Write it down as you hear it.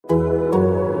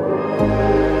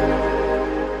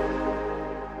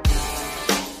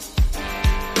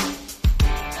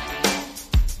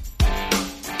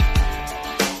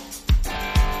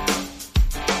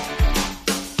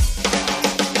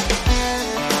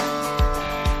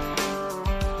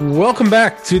Welcome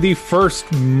back to the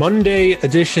first Monday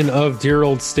edition of Dear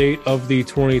Old State of the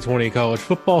 2020 college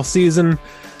football season.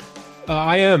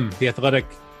 I am the Athletic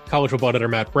college football editor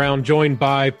Matt Brown, joined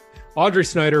by Audrey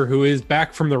Snyder, who is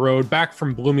back from the road, back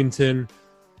from Bloomington.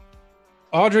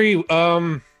 Audrey,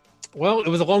 well, it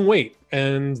was a long wait,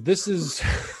 and this is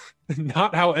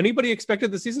not how anybody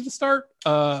expected the season to start.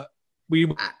 We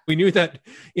knew that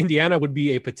Indiana would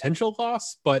be a potential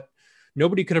loss, but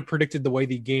nobody could have predicted the way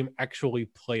the game actually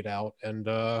played out. And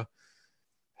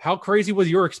how crazy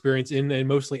was your experience in a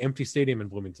mostly empty stadium in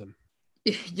Bloomington?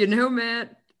 You know,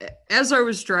 Matt, as I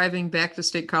was driving back to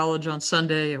State College on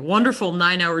Sunday, a wonderful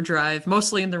 9-hour drive,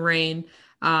 mostly in the rain,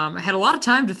 I had a lot of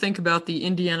time to think about the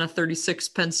Indiana 36,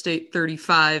 Penn State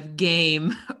 35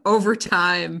 game,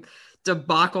 overtime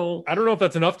debacle. I don't know if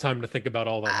that's enough time to think about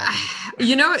all that happened.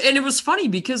 You know, and it was funny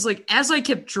because, like, as I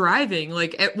kept driving,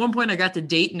 like, at one point I got to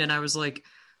Dayton and I was like,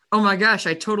 oh my gosh,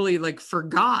 I totally, like,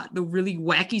 forgot the really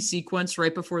wacky sequence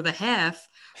right before the half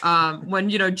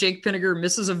when, you know, Jake Pinniger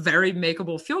misses a very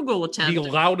makeable field goal attempt. The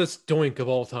loudest doink of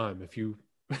all time, if you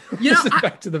know,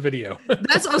 back to the video.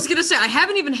 That's I was gonna say. I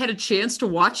haven't even had a chance to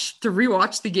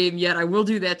rewatch the game yet. I will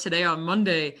do that today on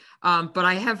Monday. But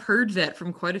I have heard that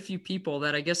from quite a few people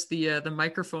that I guess the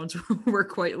microphones were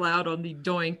quite loud on the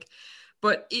doink.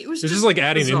 But it was just like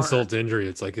adding insult to injury.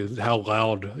 It's like how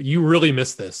loud. You really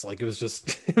missed this. Like it was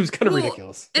kind of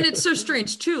ridiculous. And it's so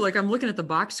strange too. Like I'm looking at the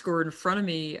box score in front of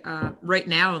me right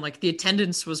now, and like the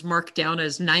attendance was marked down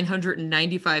as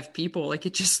 995 people. Like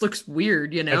it just looks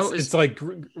weird, you know. It's like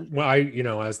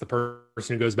as the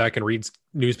person who goes back and reads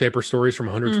newspaper stories from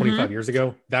 125 years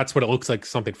ago, that's what it looks like.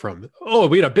 Something from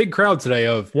we had a big crowd today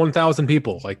of 1,000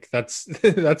 people. Like that's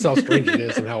how strange it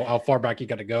is, and how far back you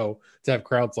got to go to have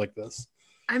crowds like this.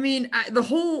 I mean, the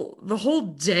whole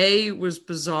day was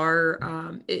bizarre.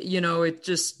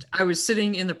 I was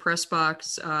sitting in the press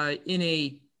box in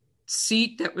a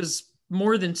seat that was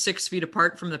more than 6 feet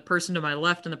apart from the person to my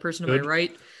left and the person to my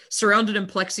right, surrounded in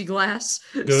plexiglass.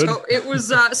 Good. So it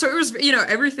was,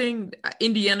 everything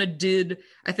Indiana did,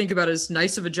 I think, about as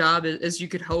nice of a job as you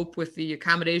could hope, with the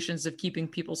accommodations of keeping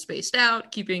people spaced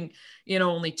out, keeping,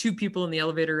 only 2 people in the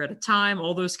elevator at a time,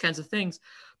 all those kinds of things.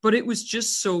 But it was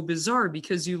just so bizarre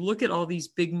because you look at all these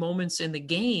big moments in the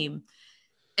game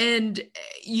and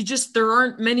there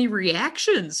aren't many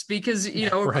reactions because,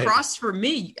 across from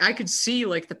me, I could see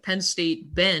like the Penn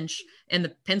State bench, and the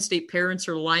Penn State parents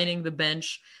are lining the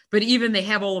bench, but even they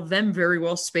have all of them very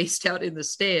well spaced out in the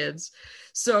stands.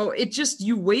 So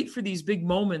you wait for these big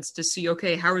moments to see,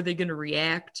 okay, how are they going to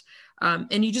react?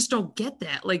 And you just don't get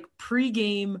that. Like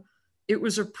pregame, it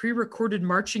was a pre-recorded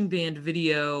marching band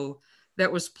video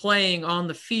that was playing on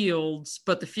the fields,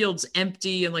 but the field's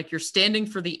empty, and like you're standing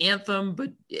for the anthem,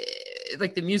 but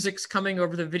like the music's coming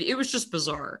over the video. It was just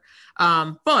bizarre.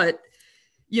 But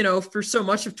for so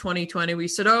much of 2020, we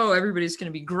said, everybody's going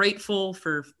to be grateful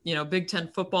for, Big Ten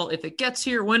football if it gets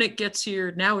here, when it gets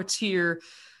here. Now it's here.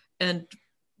 And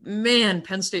man,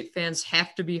 Penn State fans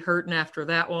have to be hurting after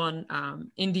that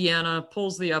one. Indiana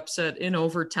pulls the upset in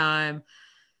overtime.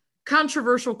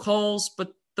 Controversial calls,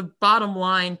 but the bottom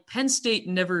line, Penn State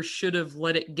never should have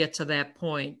let it get to that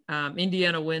point.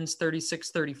 Indiana wins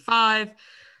 36-35.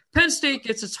 Penn State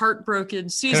gets its heart broken.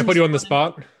 Can I put you on the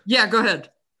spot? Yeah, go ahead.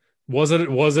 Was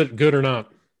it good or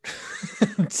not?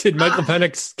 Did Michael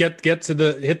Penix get to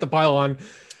hit the pylon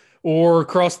or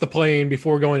cross the plane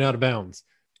before going out of bounds?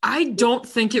 I don't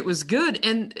think it was good.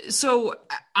 And so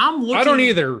I'm looking. I don't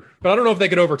either, but I don't know if they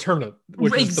could overturn it,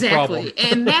 which is the problem.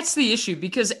 And that's the issue,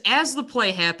 because as the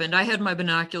play happened, I had my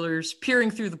binoculars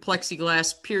peering through the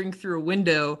plexiglass, peering through a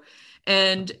window,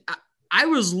 and I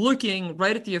was looking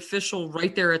right at the official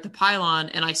right there at the pylon,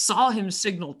 and I saw him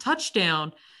signal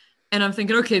touchdown, and I'm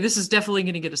thinking, okay, this is definitely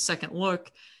going to get a second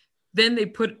look. Then they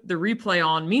put the replay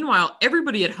on. Meanwhile,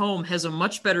 everybody at home has a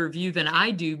much better view than I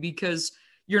do, because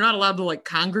you're not allowed to like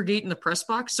congregate in the press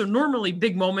box. So normally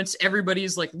big moments,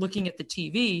 everybody's like looking at the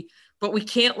TV, but we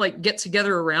can't like get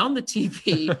together around the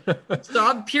TV. So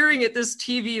I'm peering at this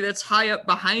TV that's high up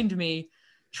behind me,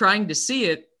 trying to see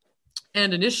it.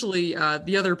 And initially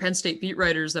the other Penn State beat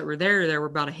writers that were there were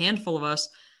about a handful of us.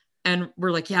 And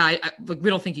we're like, yeah, we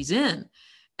don't think he's in.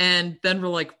 And then we're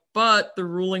like, but the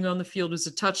ruling on the field is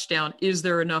a touchdown. Is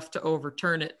there enough to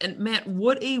overturn it? And Matt,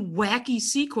 what a wacky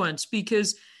sequence,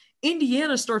 because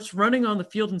Indiana starts running on the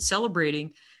field and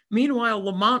celebrating. Meanwhile,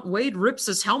 Lamont Wade rips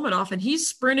his helmet off and he's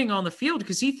sprinting on the field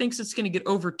because he thinks it's going to get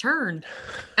overturned.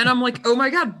 And I'm like, oh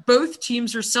my God, both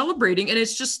teams are celebrating. And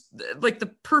it's just like the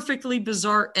perfectly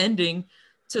bizarre ending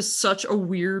to such a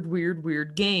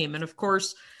weird game. And of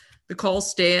course, the call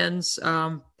stands.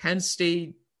 Penn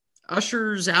State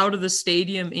ushers out of the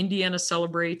stadium, Indiana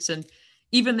celebrates. And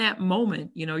even that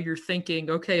moment, you're thinking,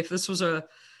 okay, if this was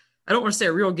I don't want to say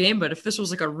a real game, but if this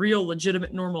was like a real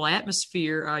legitimate normal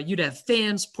atmosphere, you'd have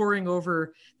fans pouring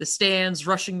over the stands,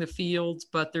 rushing the field,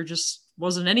 but there just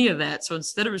wasn't any of that. So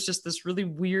instead, it was just this really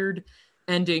weird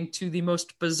ending to the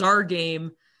most bizarre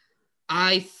game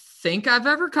I think I've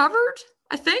ever covered.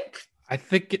 I think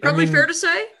probably fair to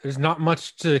say there's not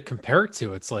much to compare it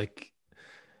to. It's like,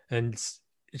 and it's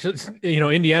just,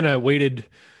 Indiana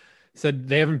said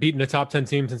they haven't beaten a top 10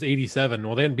 team since 87.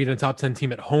 Well, they hadn't beaten a top 10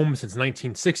 team at home since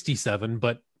 1967,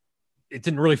 but it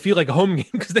didn't really feel like a home game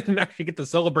because they didn't actually get to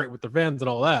celebrate with their fans and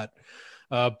all that.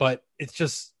 But it's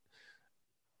just,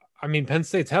 Penn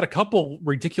State's had a couple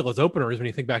ridiculous openers when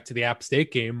you think back to the App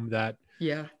State game that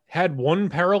had one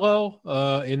parallel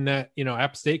in that,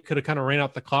 App State could have kind of ran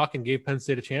out the clock and gave Penn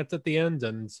State a chance at the end.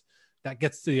 And that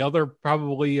gets to the other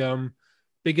probably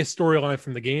biggest storyline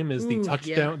from the game is the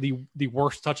touchdown, the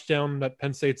worst touchdown that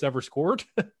Penn State's ever scored.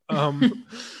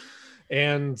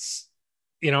 And,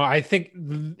 I think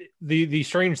the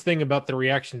strange thing about the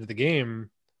reaction to the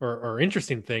game or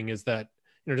interesting thing is that,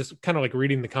 just kind of like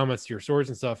reading the comments to your stories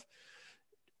and stuff,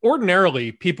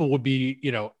 ordinarily people would be,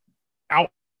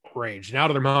 outraged and out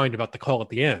of their mind about the call at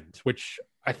the end, which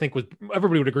I think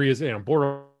everybody would agree is,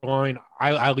 borderline.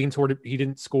 I lean toward it. He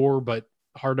didn't score, but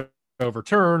hard to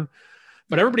overturn.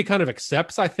 But everybody kind of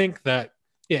accepts, I think, that,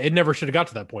 it never should have got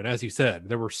to that point. As you said,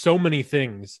 there were so many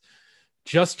things,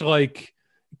 just like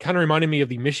kind of reminded me of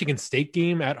the Michigan State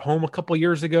game at home a couple of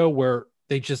years ago, where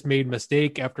they just made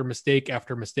mistake after mistake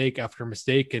after mistake after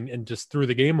mistake and just threw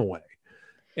the game away.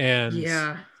 And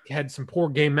had some poor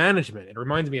game management. It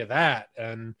reminds me of that.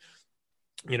 And,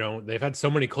 they've had so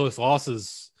many close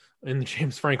losses in the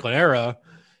James Franklin era,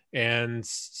 and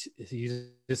you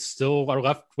still are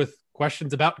left with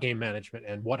questions about game management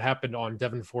and what happened on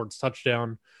Devin Ford's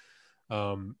touchdown.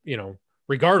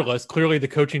 Regardless, clearly the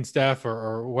coaching staff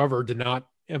or whoever did not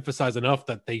emphasize enough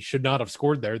that they should not have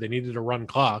scored there. They needed a run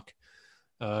clock.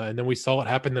 And then we saw it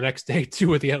happen the next day too,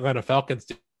 with the Atlanta Falcons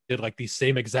did like the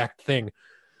same exact thing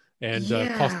and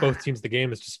cost both teams the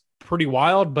game. It's just pretty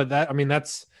wild. But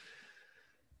that's,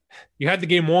 you had the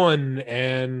game won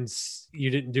and you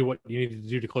didn't do what you needed to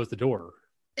do to close the door.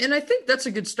 And I think that's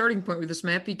a good starting point with this,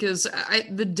 Matt, because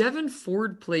the Devin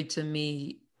Ford play, to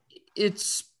me,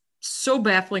 it's so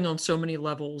baffling on so many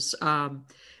levels.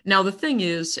 Now, the thing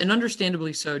is, and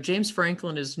understandably so, James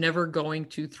Franklin is never going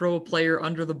to throw a player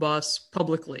under the bus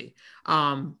publicly.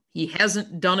 He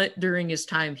hasn't done it during his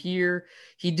time here.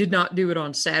 He did not do it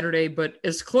on Saturday, but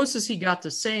as close as he got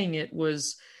to saying it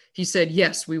was, he said,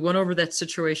 yes, we went over that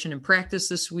situation in practice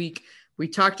this week. We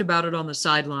talked about it on the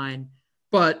sideline,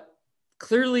 but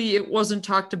clearly it wasn't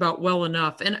talked about well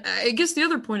enough. And I guess the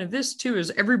other point of this too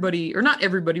is everybody, or not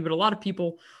everybody, but a lot of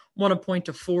people want to point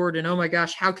to Ford and, oh my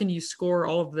gosh, how can you score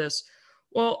all of this?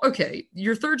 Well, okay,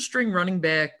 your third string running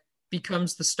back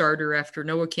becomes the starter after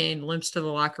Noah Cain limps to the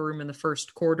locker room in the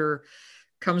first quarter,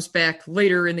 comes back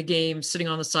later in the game, sitting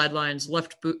on the sidelines,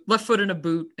 left foot in a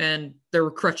boot, and there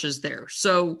were crutches there.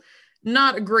 So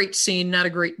not a great scene, not a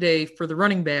great day for the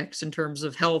running backs in terms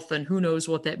of health, and who knows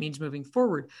what that means moving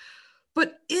forward.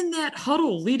 But in that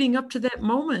huddle leading up to that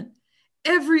moment,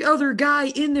 every other guy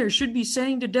in there should be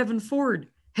saying to Devin Ford,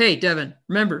 hey, Devin,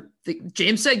 remember,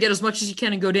 James said get as much as you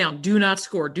can and go down. Do not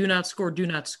score, do not score, do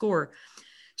not score.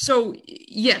 So,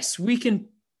 yes, we can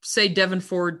say Devin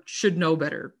Ford should know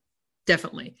better.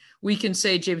 Definitely. We can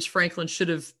say James Franklin should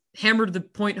have hammered the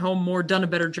point home more, done a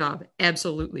better job.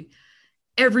 Absolutely.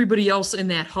 Everybody else in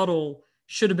that huddle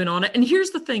should have been on it. And here's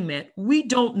the thing, Matt, we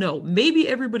don't know. Maybe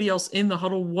everybody else in the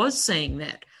huddle was saying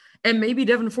that, and maybe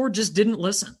Devin Ford just didn't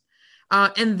listen.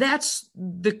 And that's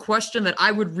the question that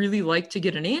I would really like to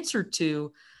get an answer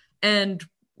to, and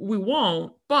we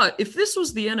won't. But if this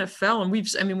was the NFL,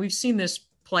 and we've seen this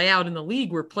play out in the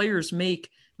league where players make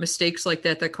mistakes like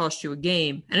that cost you a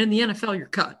game, and in the NFL, you're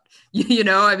cut.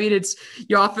 It's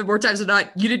you often more times than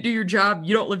not, you didn't do your job,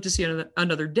 you don't live to see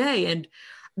another day, and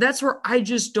that's where I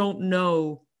just don't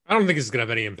know. I don't think it's going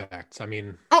to have any impact.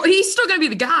 He's still going to be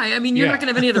the guy. You're not going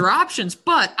to have any other options.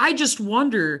 But I just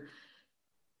wonder,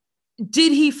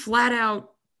 did he flat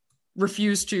out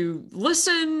refuse to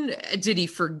listen? Did he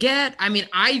forget? I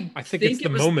think it's the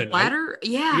moment.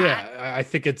 I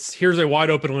think it's, here's a wide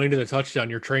open lane to the touchdown.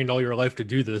 You're trained all your life to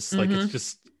do this. Mm-hmm.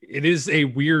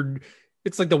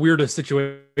 It's like the weirdest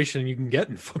situation you can get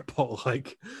in football.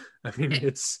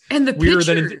 It's and the weirder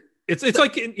picture. than it's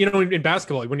like, in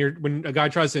basketball, when a guy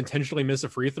tries to intentionally miss a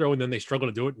free throw and then they struggle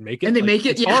to do it and make it. And they make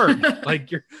it. It's hard.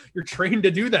 You're trained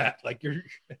to do that. It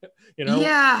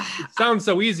sounds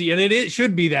so easy, and it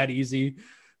should be that easy,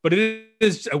 but it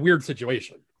is a weird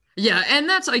situation. Yeah, and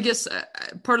that's, I guess,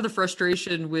 part of the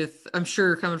frustration with, I'm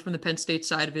sure, coming from the Penn State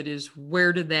side of it is,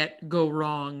 where did that go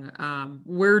wrong?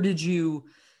 Where did you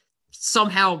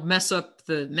somehow mess up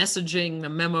the messaging, the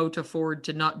memo to Ford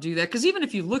to not do that? Because even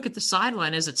if you look at the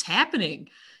sideline as it's happening,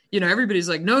 everybody's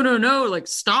like, no, no, no, like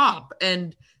stop.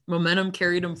 And momentum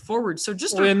carried him forward. So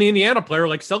and the Indiana player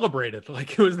celebrated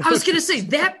like it was. I was gonna say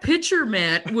that picture,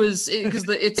 Matt, was because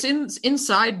it's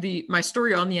inside my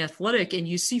story on The Athletic, and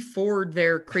you see Ford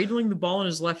there cradling the ball in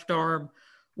his left arm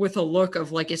with a look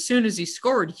of like, as soon as he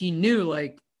scored, he knew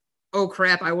like, oh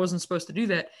crap, I wasn't supposed to do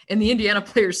that. And the Indiana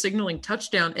player signaling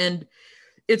touchdown, and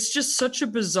it's just such a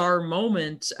bizarre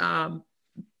moment,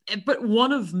 but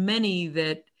one of many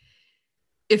that,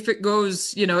 if it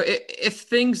goes, if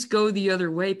things go the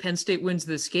other way, Penn State wins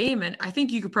this game. And I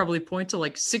think you could probably point to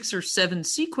like 6 or 7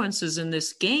 sequences in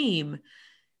this game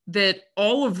that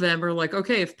all of them are like,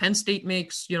 okay, if Penn State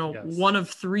makes, yes, one of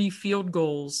 3 field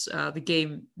goals, the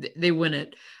game, they win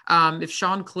it. If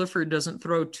Sean Clifford doesn't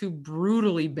throw 2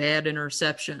 brutally bad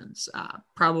interceptions,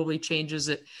 probably changes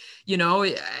it.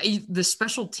 The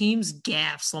special teams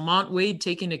gaffes, Lamont Wade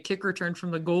taking a kick return from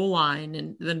the goal line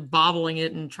and then bobbling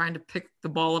it and trying to pick the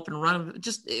ball up and run.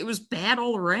 It was bad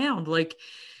all around. Like,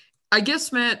 I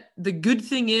guess, Matt, the good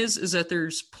thing is that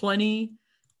there's plenty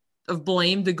of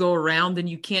blame to go around, and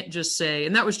you can't just say,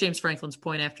 and that was James Franklin's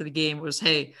point after the game was,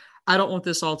 hey, I don't want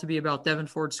this all to be about Devin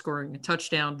Ford scoring a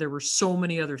touchdown. There were so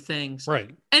many other things.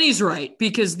 Right. And he's right,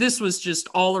 because this was just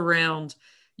all around.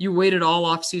 You waited all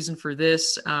off season for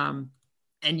this. And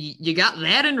you got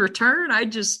that in return.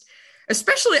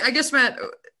 Especially, I guess, Matt,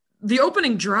 the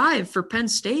opening drive for Penn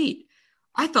State,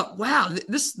 I thought, wow,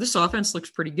 this offense looks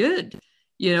pretty good.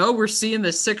 We're seeing the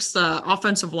 6th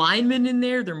offensive lineman in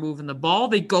there. They're moving the ball.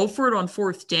 They go for it on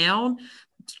 4th down,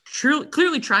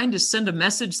 clearly trying to send a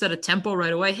message, set a tempo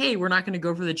right away. Hey, we're not going to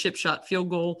go for the chip shot field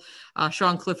goal.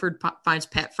 Sean Clifford finds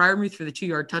Pat Freiermuth for the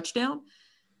 2-yard touchdown.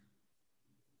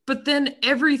 But then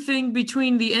everything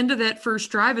between the end of that first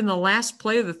drive and the last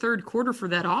play of the third quarter for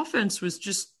that offense was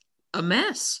just a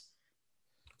mess.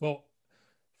 Well,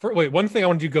 one thing I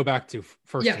wanted you to go back to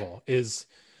first of all is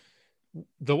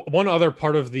the one other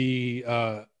part of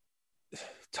the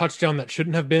touchdown that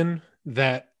shouldn't have been,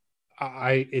 that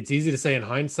it's easy to say in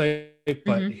hindsight,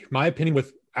 but my opinion,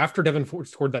 with after Devin Ford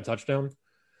scored that touchdown,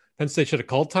 Penn State should have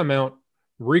called timeout,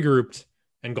 regrouped,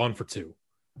 and gone for 2.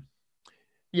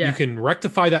 Yeah. You can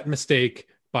rectify that mistake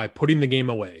by putting the game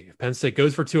away. If Penn State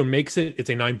goes for 2 and makes it, it's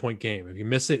a 9-point game. If you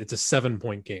miss it, it's a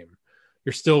 7-point game.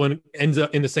 You're still ends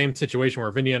up in the same situation where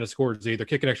if Indiana scores, they either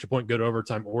kick an extra point, go to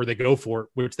overtime, or they go for it,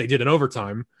 which they did in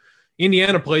overtime.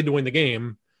 Indiana played to win the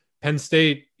game. Penn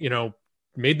State,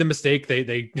 made the mistake.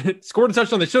 They scored a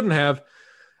touchdown they shouldn't have.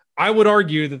 I would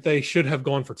argue that they should have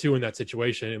gone for 2 in that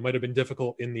situation. It might have been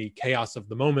difficult in the chaos of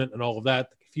the moment and all of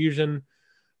that, the confusion,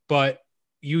 but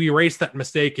you erase that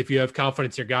mistake if you have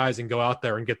confidence in your guys and go out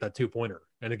there and get that 2-pointer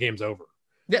and the game's over.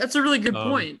 Yeah, that's a really good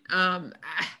point.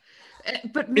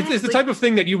 But Matt, it's the type of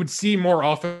thing that you would see more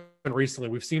often recently.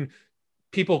 We've seen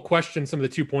people question some of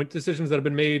the 2-point decisions that have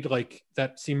been made, like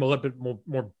that seem a little bit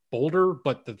more bolder,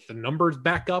 but the numbers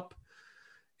back up.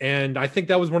 And I think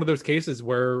that was one of those cases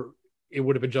where it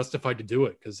would have been justified to do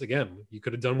it. Because again, you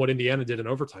could have done what Indiana did in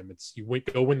overtime. It's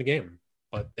go win the game,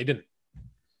 but they didn't.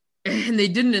 And they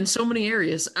didn't in so many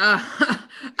areas.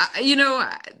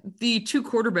 The 2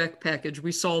 quarterback package,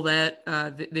 we saw that.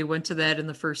 They went to that in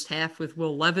the first half with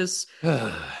Will Levis.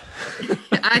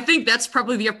 I think that's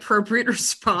probably the appropriate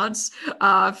response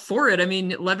for it. I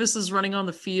mean, Levis is running on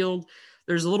the field.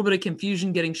 There's a little bit of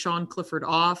confusion getting Sean Clifford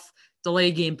off,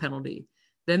 delay game penalty.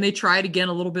 Then they try it again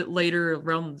a little bit later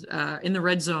around in the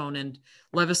red zone, and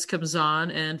Levis comes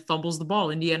on and fumbles the ball.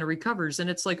 Indiana recovers.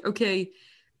 And it's like, okay,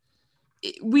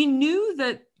 we knew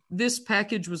that this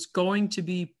package was going to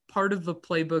be part of the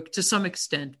playbook to some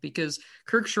extent, because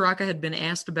Kirk Ciarrocca had been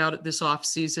asked about it this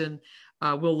offseason.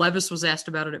 Will Levis was asked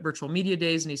about it at Virtual Media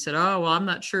Days, and he said, oh, well, I'm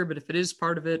not sure, but if it is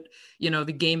part of it, the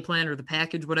game plan or the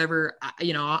package, whatever,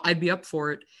 I'd be up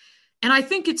for it. And I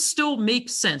think it still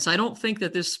makes sense. I don't think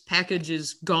that this package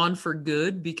is gone for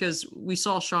good, because we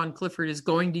saw Sean Clifford is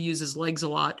going to use his legs a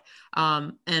lot.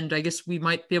 And I guess we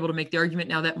might be able to make the argument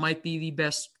now that might be the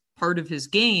best part of his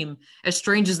game, as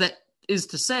strange as that is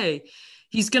to say.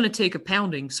 He's going to take a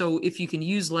pounding. So if you can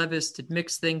use Levis to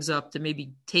mix things up, to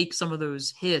maybe take some of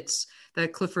those hits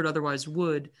that Clifford otherwise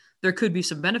would, there could be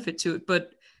some benefit to it.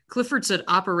 But Clifford said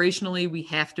operationally, we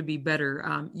have to be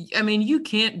better. I mean, you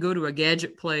can't go to a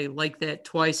gadget play like that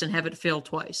twice and have it fail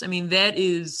twice. I mean, that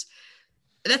is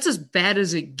that's as bad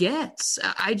as it gets.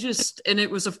 And it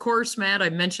was, of course, Matt, I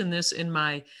mentioned this in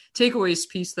my takeaways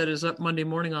piece that is up Monday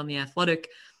morning on The Athletic.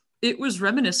 It was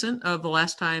reminiscent of the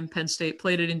last time Penn State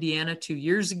played at Indiana 2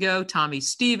 years ago. Tommy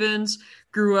Stevens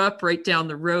grew up right down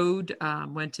the road,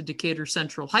 went to Decatur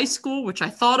Central High School, which I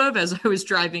thought of as I was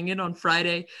driving in on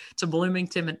Friday to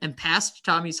Bloomington and past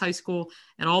Tommy's high school.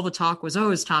 And all the talk was,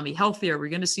 oh, is Tommy healthy? Are we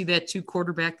going to see that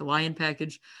 2-quarterback, the Lion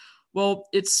package? Well,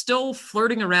 it's still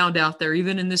flirting around out there,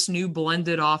 even in this new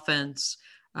blended offense.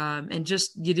 And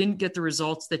just you didn't get the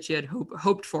results that you had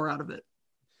hoped for out of it.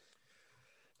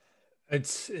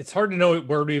 It's hard to know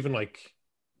where to even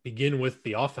begin with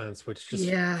the offense, which just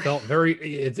felt very.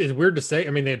 It's weird to say.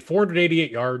 I mean, they had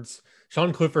 488 yards.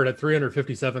 Sean Clifford had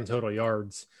 357 total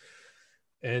yards,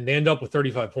 and they end up with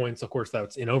 35 points. Of course,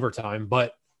 that's in overtime,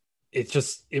 but it's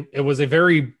just it was a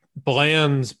very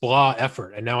blah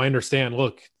effort. And now I understand.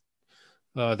 Look,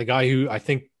 the guy who I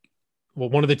think,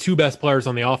 one of the 2 best players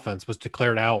on the offense was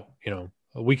declared out,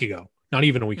 a week ago, not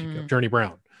even a week ago, Journey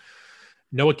Brown.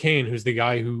 Noah Cain, who's the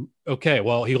guy who,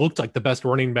 he looked like the best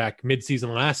running back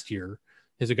midseason last year,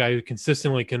 is a guy who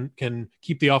consistently can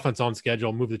keep the offense on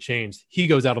schedule, move the chains. He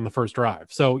goes out on the first drive.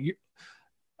 So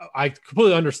I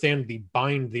completely understand the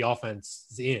bind the offense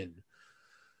is in,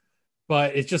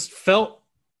 but it just felt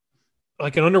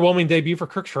like an underwhelming debut for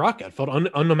Kirk Ciarrocca. It felt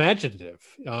unimaginative.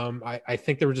 I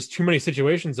think there were just too many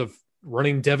situations of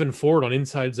running Devin Ford on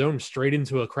inside zone straight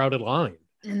into a crowded line.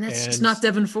 And that's just not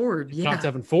Devin Ford. Yeah. Not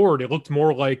Devin Ford. It looked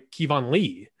more like Kevon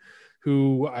Lee,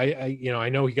 who I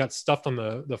know he got stuffed on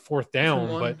the fourth down,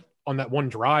 but on that one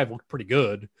drive looked pretty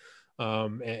good.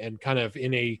 And kind of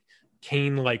in a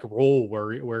Kane-like role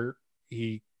where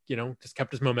he, just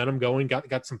kept his momentum going,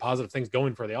 got some positive things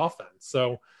going for the offense.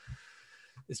 So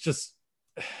it's just,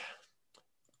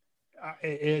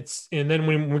 and then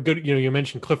when we go, you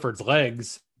mentioned Clifford's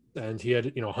legs, and he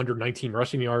had, 119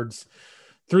 rushing yards.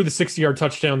 Threw the 60-yard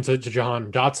touchdown to Jahan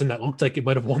Dotson that looked like it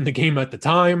might have won the game at the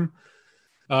time.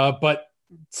 But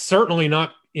certainly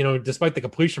not, despite the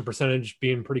completion percentage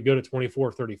being pretty good at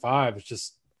 24-35, it's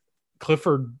just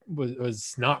Clifford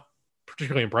was not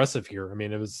particularly impressive here. I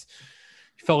mean, it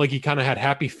felt like he kind of had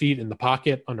happy feet in the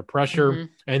pocket under pressure,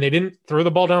 and they didn't throw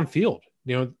the ball downfield.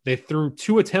 They threw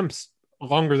 2 attempts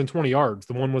longer than 20 yards.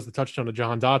 The one was the touchdown to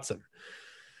Jahan Dotson,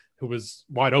 who was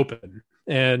wide open.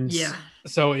 And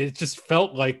so it just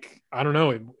felt like, I don't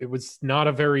know, it was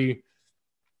not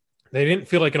they didn't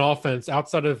feel like an offense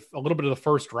outside of a little bit of the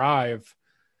first drive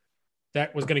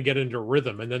that was going to get into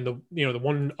rhythm. And then the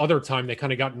one other time they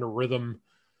kind of got into rhythm,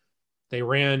 they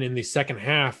ran in the second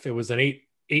half. It was an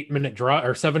 8-minute drive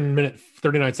or 7-minute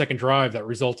 39-second drive that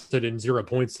resulted in 0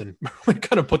 points and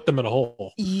kind of put them in a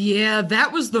hole. Yeah,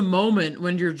 that was the moment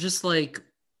when you're just like,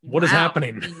 what is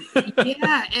happening?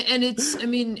 Yeah. And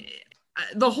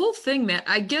the whole thing, Matt,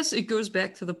 I guess it goes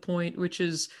back to the point, which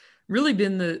has really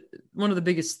been one of the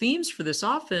biggest themes for this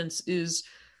offense, is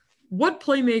what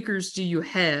playmakers do you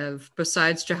have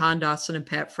besides Jahan Dotson and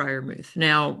Pat Freiermuth?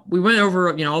 Now, we went over,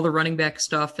 all the running back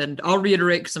stuff, and I'll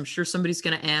reiterate because I'm sure somebody's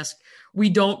going to ask. We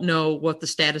don't know what the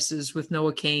status is with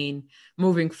Noah Cain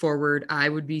moving forward. I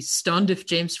would be stunned if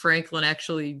James Franklin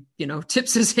actually,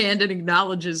 tips his hand and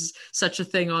acknowledges such a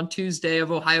thing on Tuesday of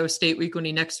Ohio State week when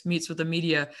he next meets with the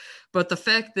media. But the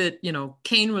fact that,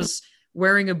 Cain was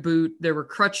wearing a boot, there were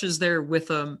crutches there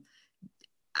with him,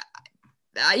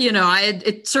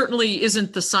 it certainly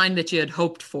isn't the sign that you had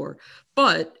hoped for.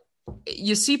 But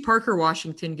you see Parker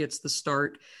Washington gets the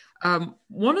start.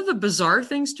 One of the bizarre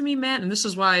things to me, Matt, and this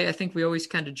is why I think we always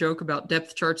kind of joke about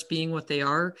depth charts being what they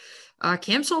are,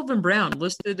 Cam Sullivan-Brown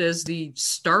listed as the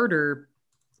starter.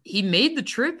 He made the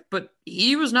trip, but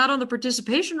he was not on the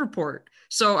participation report.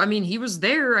 So, he was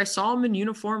there. I saw him in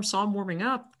uniform, saw him warming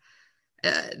up.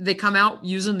 They come out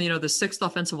using, the sixth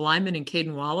offensive lineman in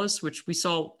Caden Wallace, which we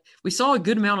saw a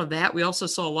good amount of that. We also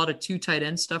saw a lot of 2 tight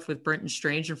end stuff with Brenton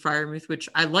Strange and Freiermuth, which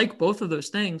I like both of those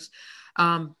things.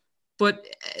 But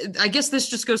I guess this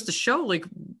just goes to show,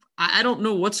 I don't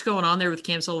know what's going on there with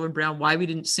Cam Sullivan-Brown, why we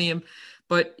didn't see him,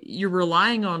 but you're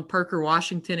relying on Parker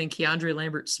Washington and Keandre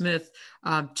Lambert-Smith,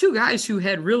 2 guys who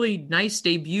had really nice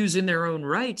debuts in their own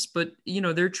rights, but,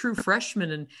 they're true freshmen,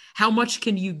 and how much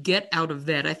can you get out of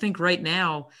that? I think right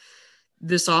now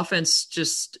this offense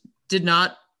just did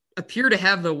not appear to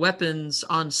have the weapons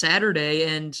on Saturday,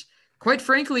 and quite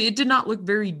frankly, it did not look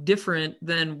very different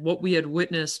than what we had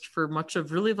witnessed for much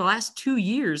of really the last 2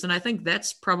 years. And I think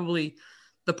that's probably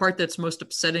the part that's most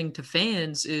upsetting to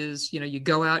fans is, you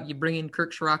go out, you bring in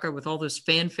Kirk Ciarrocca with all this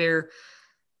fanfare.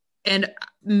 And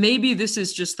maybe this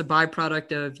is just the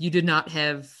byproduct of you did not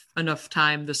have enough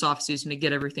time this offseason to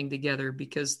get everything together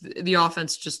because the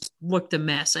offense just looked a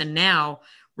mess. And now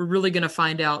we're really going to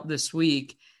find out this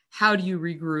week, how do you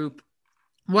regroup?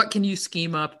 What can you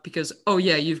scheme up? Because, oh,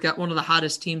 yeah, you've got one of the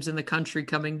hottest teams in the country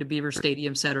coming to Beaver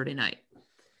Stadium Saturday night.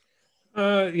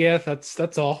 Yeah,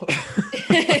 that's all.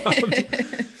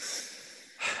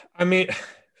 I mean,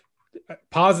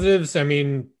 positives. I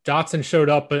mean, Dotson showed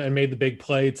up and made the big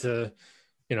play to,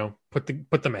 put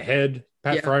them ahead.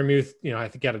 Pat Freiermuth, I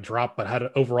think had a drop,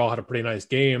 but overall had a pretty nice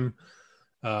game.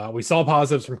 We saw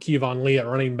positives from Kevon Lee at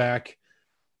running back,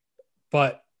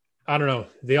 but I don't know.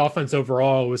 The offense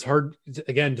overall was hard.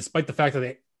 Again, despite the fact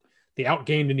that they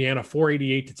outgained Indiana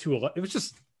 488 to 211. It was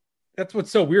just, that's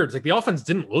what's so weird. It's like the offense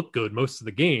didn't look good most of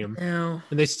the game. No.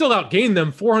 And they still outgained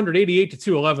them 488 to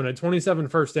 211 and 27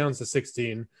 first downs to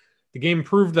 16. The game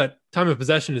proved that time of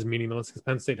possession is meaningless because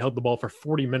Penn State held the ball for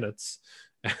 40 minutes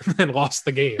and then lost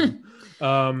the game.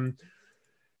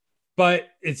 But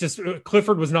it's just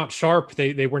Clifford was not sharp.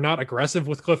 They were not aggressive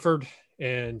with Clifford,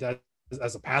 and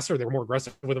as a passer, they were more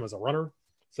aggressive with him as a runner.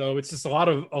 So it's just a lot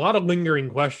of lingering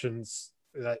questions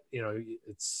that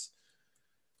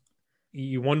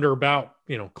you wonder about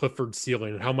Clifford's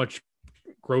ceiling and how much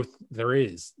growth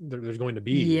there's going to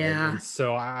be. Yeah. And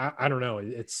so I don't know.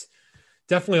 It's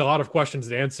definitely a lot of questions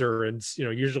to answer. And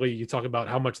usually you talk about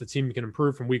how much the team can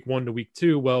improve from week 1 to week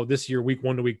 2. Well, this year week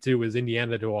 1 to week 2 is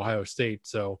Indiana to Ohio State.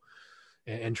 So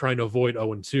and trying to avoid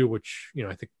 0-2, which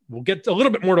I think we'll get a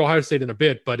little bit more to Ohio State in a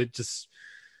bit, but it just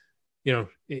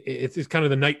it's kind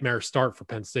of the nightmare start for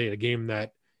Penn State, a game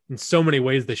that in so many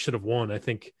ways they should have won. I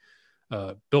think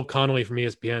Bill Connolly from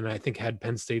ESPN, I think, had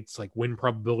Penn State's win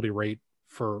probability rate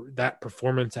for that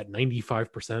performance at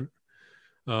 95%.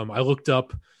 I looked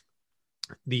up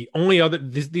the only other,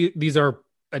 these are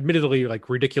admittedly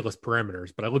ridiculous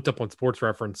parameters, but I looked up on Sports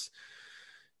Reference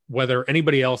whether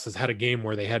anybody else has had a game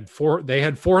where they had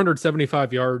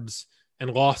 475 yards and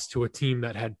lost to a team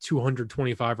that had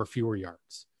 225 or fewer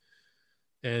yards.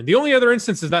 And the only other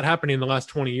instances that happening in the last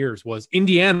 20 years was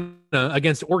Indiana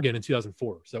against Oregon in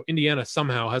 2004. So Indiana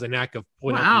somehow has a knack of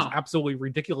pulling out these absolutely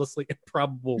ridiculously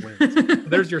improbable wins. So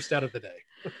there's your stat of the day.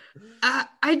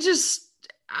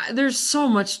 There's so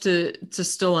much to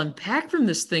still unpack from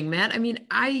this thing, Matt. I mean,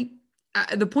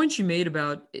 the point you made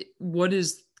about what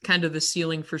is kind of the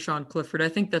ceiling for Sean Clifford, I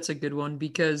think that's a good one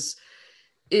because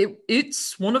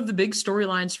it's one of the big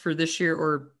storylines for this year,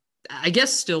 or I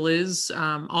guess still is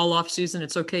all off season.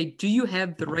 It's okay. Do you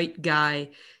have the right guy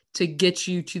to get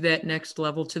you to that next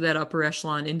level, to that upper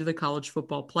echelon into the college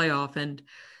football playoff? And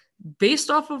based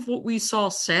off of what we saw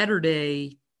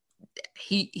Saturday,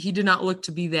 he did not look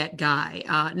to be that guy.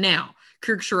 Now,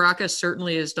 Kirk Ciarrocca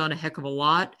certainly has done a heck of a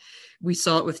lot. We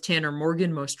saw it with Tanner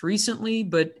Morgan most recently,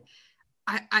 but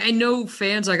I know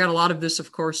fans, I got a lot of this,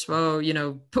 of course,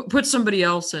 put somebody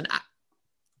else in.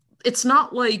 It's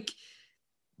not like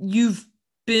you've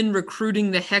been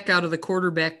recruiting the heck out of the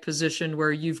quarterback position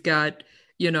where you've got,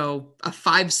 a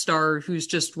 5-star who's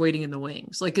just waiting in the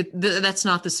wings. That's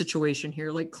not the situation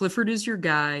here. Clifford is your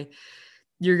guy.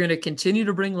 You're going to continue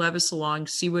to bring Levis along,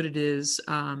 see what it is.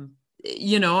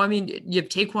 You have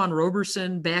Taquan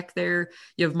Roberson back there.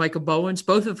 You have Micah Bowens,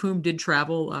 both of whom did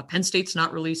travel. Penn State's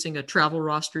not releasing a travel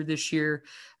roster this year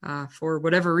for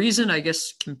whatever reason. I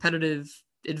guess competitive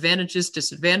advantages,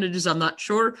 disadvantages, I'm not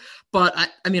sure. But,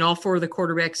 all 4 of the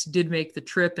quarterbacks did make the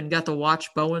trip and got to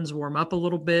watch Bowens warm up a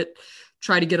little bit,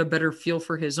 try to get a better feel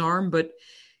for his arm. But,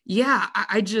 yeah,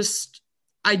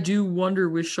 I do wonder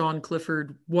with Sean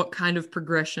Clifford what kind of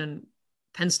progression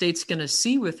Penn State's going to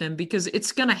see with him, because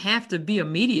it's going to have to be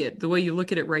immediate the way you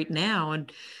look at it right now. And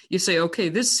you say, okay,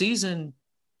 this season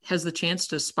has the chance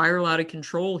to spiral out of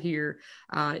control here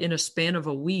in a span of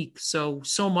a week. So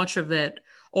much of that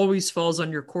always falls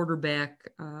on your quarterback,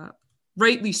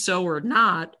 rightly so or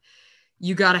not.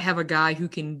 You got to have a guy who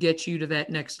can get you to that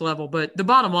next level. But the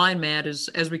bottom line, Matt, is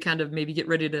as we kind of maybe get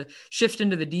ready to shift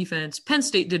into the defense, Penn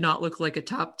State did not look like a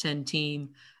top 10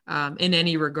 team in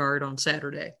any regard on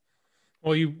Saturday.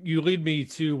 Well, you lead me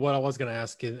to what I was going to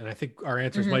ask, and I think our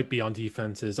answers might be on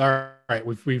defenses. All right,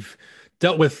 we've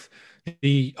dealt with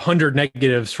the 100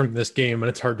 negatives from this game, and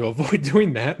it's hard to avoid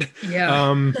doing that.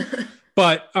 Yeah.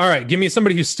 But all right, give me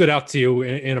somebody who stood out to you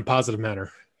in a positive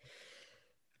manner.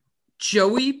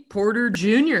 Joey Porter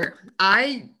Jr.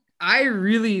 I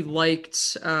really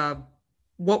liked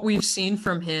what we've seen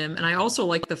from him, and I also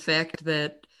like the fact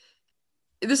that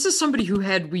this is somebody who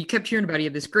we kept hearing about. He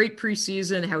had this great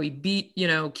preseason, how he beat,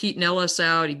 Keaton Ellis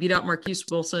out. He beat out Marquise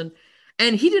Wilson.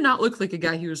 And he did not look like a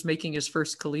guy who was making his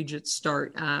first collegiate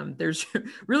start. There's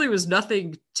really was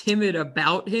nothing timid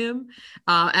about him.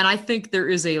 And I think there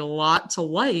is a lot to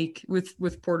like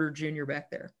with Porter Jr.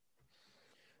 back there.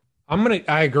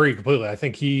 I agree completely. I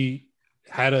think he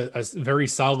had a very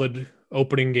solid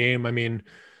opening game. I mean,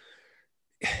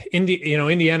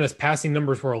 Indiana's passing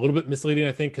numbers were a little bit misleading,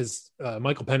 I think, because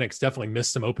Michael Penix definitely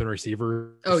missed some open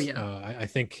receivers. Oh, yeah. I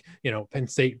think, Penn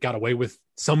State got away with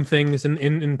some things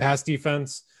in pass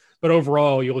defense. But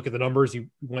overall, you look at the numbers, you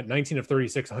went 19 of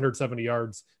 36, 170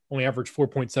 yards, only averaged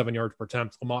 4.7 yards per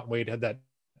attempt. Lamont Wade had that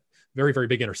very, very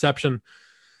big interception.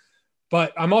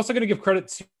 But I'm also going to give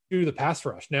credit to the pass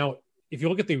rush. Now, if you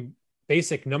look at the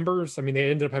basic numbers, I mean,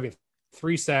 they ended up having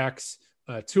 3 sacks,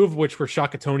 2 of which were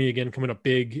Shaka Toney again coming up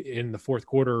big in the fourth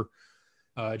quarter.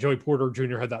 Joey Porter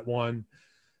Jr. had that one,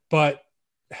 but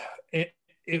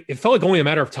it felt like only a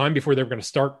matter of time before they were going to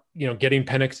start, getting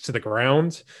Penix to the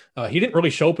ground. He didn't really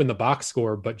show up in the box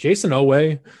score, but Jason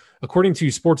Oweh, according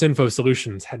to Sports Info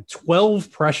Solutions, had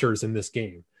 12 pressures in this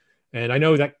game. And I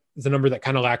know that is a number that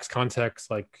kind of lacks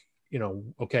context. Like,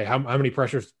 okay, how many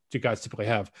pressures do you guys typically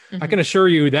have? Mm-hmm. I can assure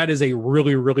you that is a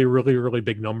really, really, really, really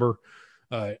big number.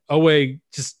 Oweh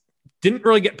just didn't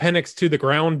really get Penix to the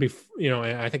ground before,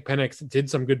 and I think Penix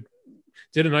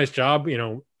did a nice job,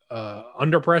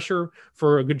 under pressure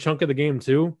for a good chunk of the game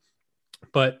too.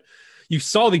 But you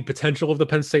saw the potential of the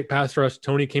Penn State pass rush.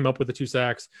 Toney came up with the 2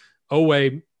 sacks.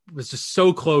 Oweh was just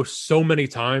so close so many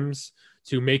times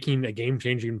to making a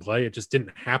game-changing play. It just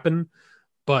didn't happen,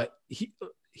 but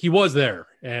he was there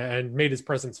and made his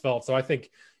presence felt. So I think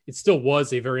it still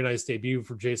was a very nice debut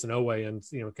for Jason Oweh,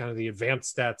 and kind of the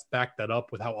advanced stats back that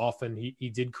up with how often he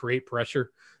did create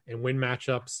pressure and win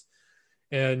matchups.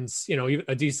 And even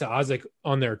Adisa Isaac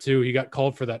on there too. He got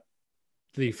called for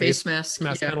the face mask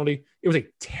penalty. It was a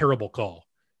terrible call.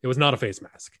 It was not a face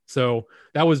mask. So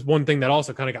that was one thing that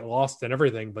also kind of got lost in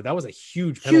everything. But that was a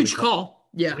huge call.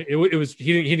 Yeah, it was.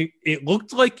 It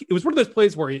looked like it was one of those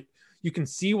plays where you can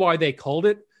see why they called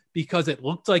it, because it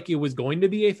looked like it was going to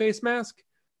be a face mask,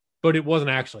 but it wasn't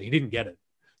actually. He didn't get it.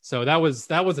 So that was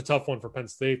a tough one for Penn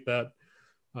State that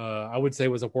I would say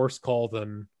was a worse call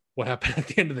than what happened at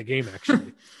the end of the game,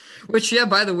 actually. Which, yeah,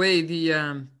 by the way,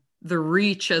 the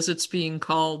reach, as it's being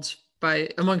called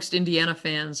amongst Indiana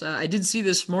fans, I did see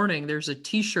this morning, there's a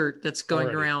t-shirt that's going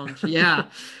around. Yeah.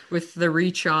 With the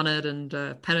reach on it and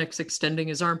Penix extending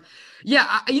his arm.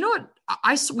 Yeah. You know what?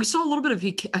 We saw a little bit of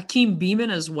Hakeem Beamon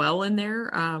as well in there,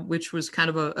 which was kind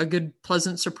of a good,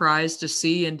 pleasant surprise to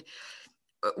see. And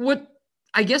what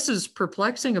I guess is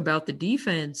perplexing about the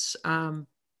defense,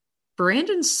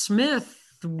 Brandon Smith,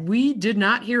 we did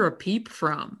not hear a peep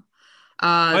from.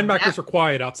 Linebackers were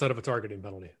quiet outside of a targeting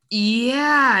penalty.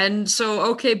 Yeah. And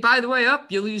so, okay, by the way,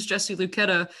 you lose Jesse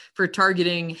Luketa for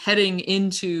targeting heading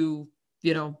into,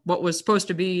 what was supposed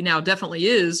to be, now definitely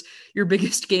is, your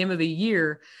biggest game of the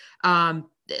year.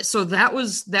 So that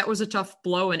was a tough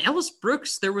blow. And Ellis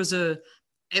Brooks,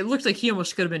 it looked like he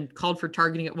almost could have been called for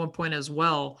targeting at one point as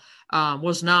well.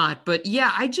 Was not. But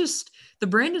yeah, the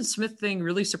Brandon Smith thing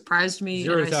really surprised me.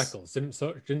 0 tackles.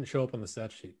 Didn't show up on the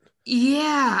stat sheet.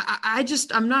 Yeah,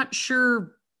 I'm not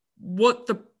sure what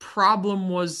the problem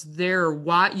was there.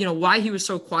 Why he was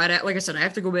so quiet. Like I said, I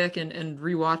have to go back and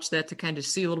rewatch that to kind of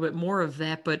see a little bit more of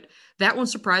that. But that one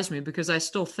surprised me because I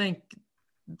still think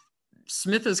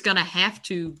Smith is going to have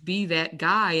to be that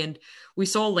guy. And we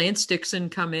saw Lance Dixon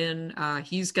come in.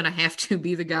 He's going to have to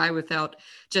be the guy without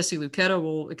Jesse Luketa.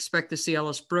 We'll expect to see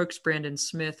Ellis Brooks, Brandon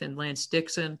Smith, and Lance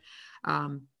Dixon.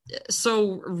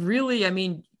 So really, I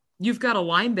mean, you've got a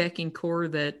linebacking core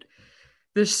that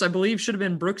this, I believe, should have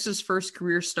been Brooks's first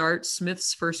career start,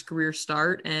 Smith's first career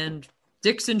start, and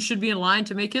Dixon should be in line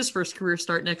to make his first career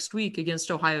start next week against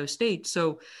Ohio State.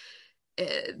 So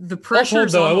the pressure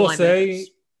is on the linebackers. I will say,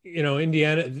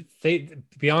 Indiana, they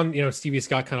beyond, Stevie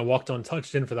Scott kind of walked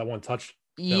untouched in for that one touchdown.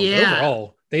 Yeah.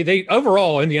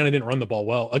 Overall, Indiana didn't run the ball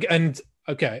well. And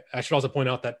okay, I should also point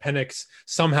out that Penix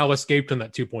somehow escaped on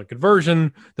that 2-point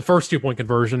conversion, the first 2-point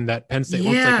conversion that Penn State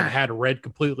looked like it had read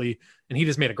completely, and he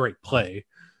just made a great play,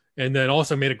 and then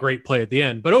also made a great play at the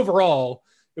end. But overall,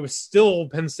 it was still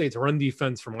Penn State's run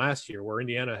defense from last year, where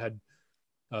Indiana had,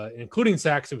 including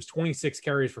sacks, it was 26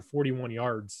 carries for 41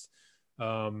 yards.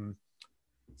 And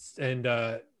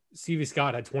CV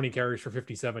Scott had 20 carries for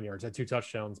 57 yards, had 2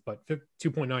 touchdowns, but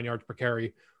 2.9 yards per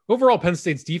carry. Overall, Penn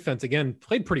State's defense, again,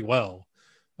 played pretty well.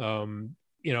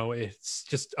 It's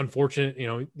just unfortunate,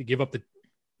 they gave up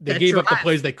the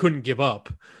plays they couldn't give up.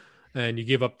 And you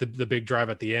give up the big drive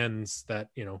at the ends that,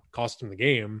 cost them the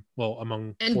game. Well,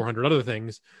 among 400 other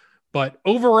things. But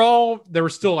overall, there were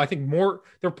still, I think, there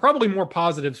were probably more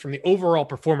positives from the overall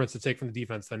performance to take from the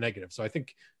defense than negative. So I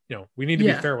think, we need to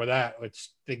be fair with that.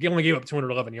 They only gave up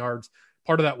 211 yards.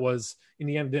 Part of that was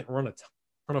Indiana didn't run a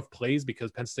ton of plays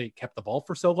because Penn State kept the ball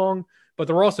for so long, but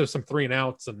there were also some 3 and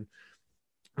outs, and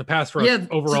the pass rush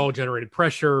overall generated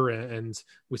pressure, and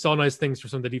we saw nice things for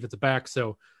some of the defensive backs.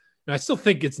 So I still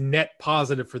think it's net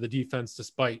positive for the defense,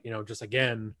 despite, just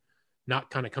again, not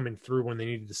kind of coming through when they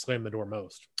needed to slam the door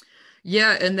most.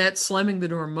 Yeah, and that slamming the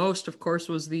door most, of course,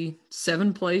 was the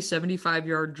 7-play,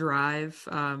 75-yard drive.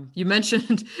 You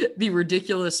mentioned the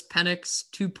ridiculous Penix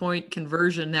 2-point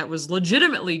conversion that was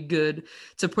legitimately good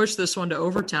to push this one to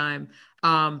overtime.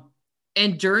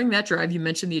 And during that drive, you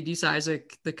mentioned the Adisa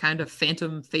Isaac, the kind of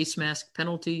phantom face mask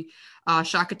penalty.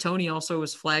 Shaka Toney also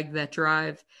was flagged that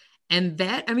drive. And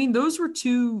those were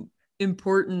 2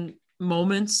 important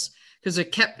moments because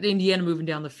it kept Indiana moving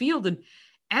down the field. And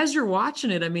as you're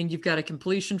watching it, you've got a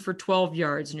completion for 12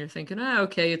 yards and you're thinking,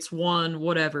 okay, it's 1,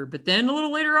 whatever. But then a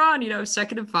little later on,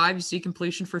 2nd and 5, you see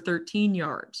completion for 13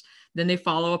 yards. Then they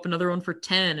follow up another one for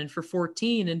 10 and for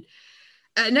 14. And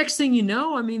next thing you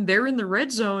know, they're in the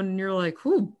red zone and you're like,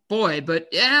 oh boy, but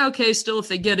yeah, okay. Still, if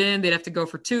they get in, they'd have to go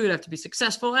for 2. It'd have to be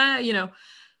successful, And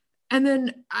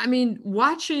then,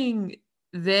 watching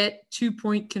that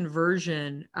 2-point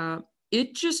conversion,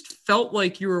 it just felt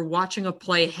like you were watching a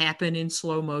play happen in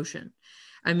slow motion.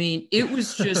 It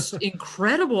was just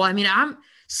incredible. I'm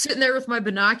sitting there with my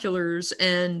binoculars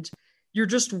and you're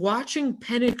just watching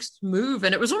Penix move.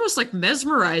 And it was almost like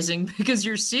mesmerizing because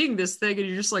you're seeing this thing and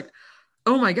you're just like,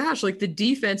 oh my gosh, like the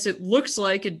defense, it looks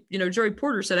like it, Joey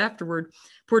Porter said afterward,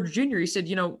 Porter Jr., he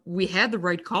said, we had the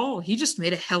right call. He just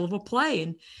made a hell of a play.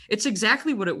 And it's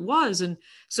exactly what it was. And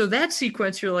so that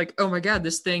sequence, you're like, oh my God,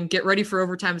 this thing, get ready for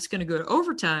overtime. It's going to go to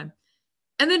overtime.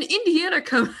 And then Indiana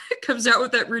comes out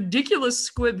with that ridiculous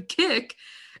squib kick.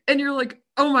 And you're like,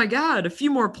 oh my God, a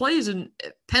few more plays and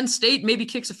Penn State maybe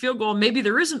kicks a field goal. Maybe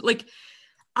there isn't. Like,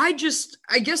 I guess,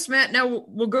 Matt, now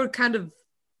we'll go to kind of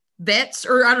that's,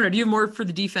 or I don't know, do you have more for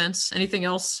the defense? Anything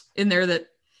else in there that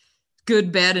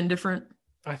good, bad, and different?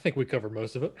 I think we covered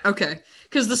most of it. Okay.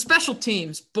 Because the special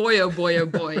teams, boy, oh boy, oh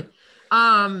boy.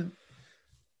 The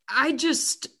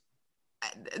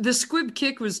squib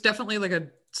kick was definitely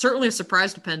certainly a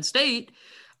surprise to Penn State.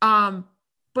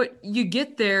 But you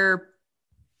get there,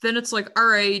 then it's like, all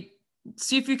right,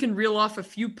 see if you can reel off a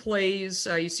few plays.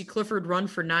 You see Clifford run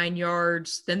for 9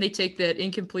 yards. Then they take that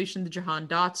incompletion to Jahan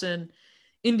Dotson.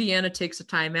 Indiana takes a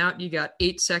timeout. You got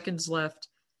 8 seconds left.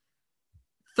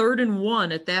 3rd and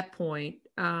 1 at that point.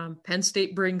 Penn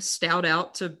State brings Stout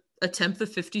out to attempt the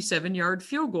 57-yard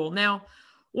field goal. Now,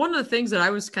 one of the things that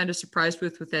I was kind of surprised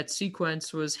with that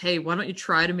sequence was, hey, why don't you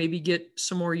try to maybe get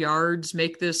some more yards,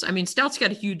 make this – Stout's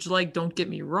got a huge leg, don't get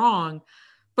me wrong,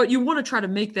 but you want to try to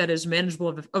make that as manageable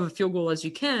of a field goal as you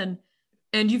can,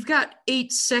 and you've got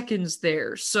 8 seconds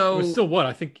there. So – it was still what?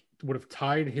 I think would have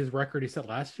tied his record he set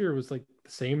last year. It was like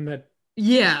the same that –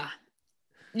 Yeah.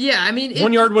 Yeah,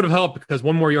 1 yard would have helped because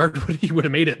 1 more yard he would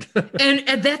have made it.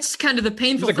 and that's kind of the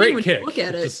painful thing when kick. You look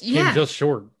at it. Just came just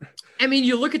short.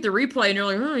 You look at the replay and you're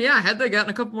like, oh yeah, had they gotten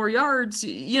a couple more yards,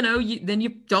 then you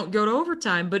don't go to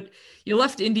overtime. But you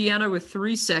left Indiana with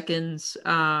 3 seconds.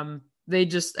 They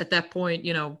just at that point,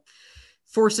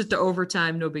 force it to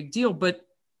overtime, no big deal. But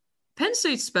Penn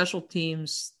State special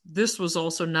teams, this was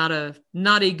also not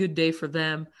a good day for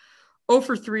them. 0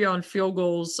 for 3 on field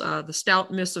goals, the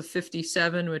Stout miss of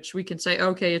 57, which we can say,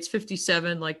 okay, it's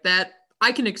 57 like that.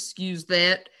 I can excuse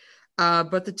that.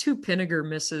 But the 2 Pinniger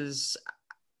misses,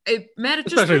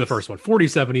 especially the first one,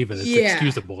 47 even, it's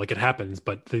excusable. Like it happens.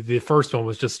 But the first one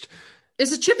was just,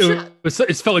 it's a chip shot.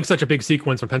 It felt like such a big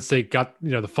sequence when Penn State got,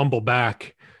 the fumble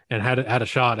back and had a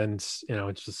shot. And, it's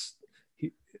just,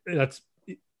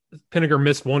 Pinniger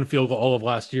missed 1 field goal all of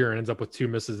last year and ends up with 2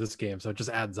 misses this game. So it just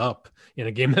adds up in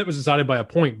a game that was decided by a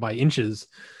point, by inches.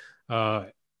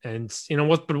 But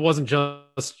it wasn't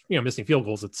just, missing field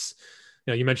goals. It's,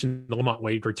 you mentioned the Lamont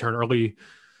Wade return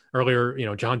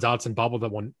earlier, John Dotson bobbled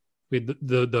that one. We had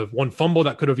the one fumble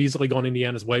that could have easily gone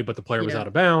Indiana's way, but the player was out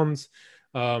of bounds.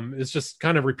 It's just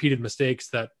kind of repeated mistakes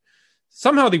that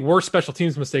somehow the worst special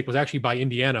teams mistake was actually by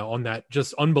Indiana on that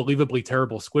just unbelievably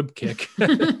terrible squib kick.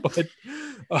 But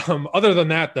other than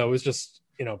that, though, it's just,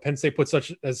 Penn State put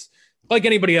such as like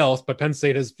anybody else, but Penn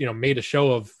State has, made a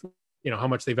show of, how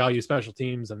much they value special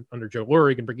teams and under Joe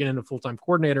Lurie and bringing in a full-time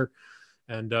coordinator.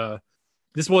 And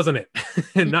this wasn't it.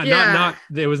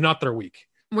 It was not their week.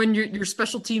 When your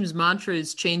special teams mantra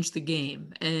is change the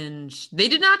game, and they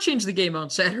did not change the game on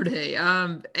Saturday.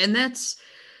 And that's,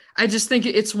 I just think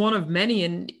it's one of many.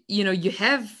 And, you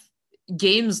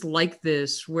games like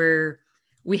this where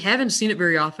we haven't seen it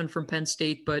very often from Penn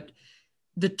State, but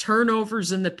the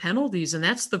turnovers and the penalties, and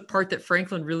that's the part that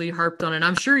Franklin really harped on. And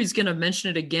I'm sure he's going to mention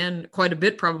it again quite a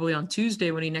bit, probably on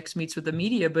Tuesday when he next meets with the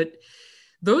media. But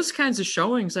those kinds of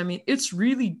showings, I mean, it's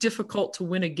really difficult to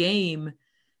win a game,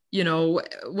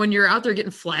 when you're out there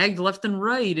getting flagged left and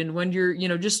right, and when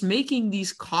you're, just making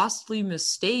these costly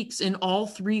mistakes in all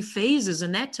three phases.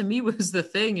 And that to me was the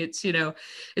thing. It's,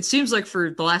 it seems like for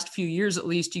the last few years, at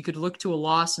least, you could look to a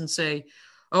loss and say,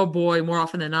 oh boy, more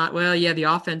often than not, well, yeah, the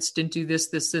offense didn't do this,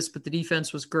 but the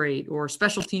defense was great, or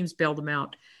special teams bailed them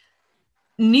out.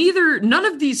 None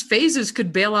of these phases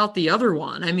could bail out the other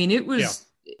one. I mean, it was,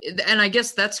 and I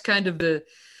guess that's kind of the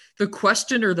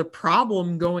question or the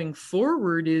problem going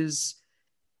forward is,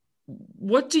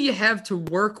 what do you have to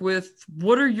work with?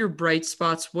 What are your bright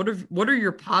spots? What are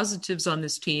your positives on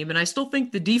this team? And I still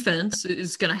think the defense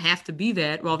is going to have to be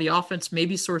that, while the offense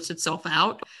maybe sorts itself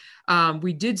out.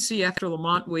 We did see after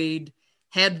Lamont Wade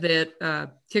had that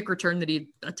kick return that he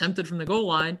attempted from the goal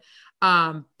line,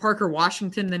 Parker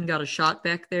Washington then got a shot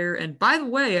back there. And by the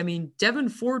way, I mean, Devin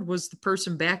Ford was the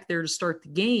person back there to start the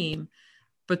game.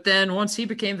 But then once he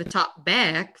became the top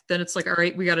back, then it's like, all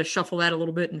right, we got to shuffle that a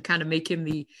little bit and kind of make him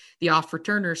the off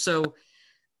returner. So,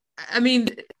 I mean,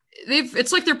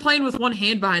 it's like they're playing with one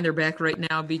hand behind their back right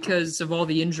now because of all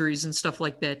the injuries and stuff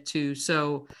like that too.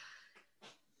 So,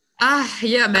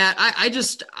 yeah, Matt,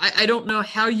 I don't know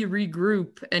how you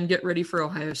regroup and get ready for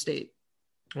Ohio State.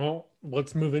 Well,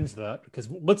 let's move into that, because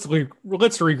let's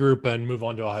regroup and move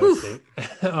on to Ohio State.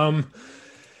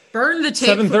 Burn the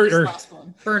tape.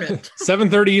 7:30. Burn it.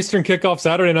 7:30 Eastern kickoff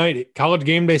Saturday night. College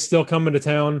game day still coming to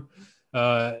town.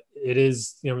 It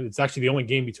is, it's actually the only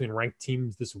game between ranked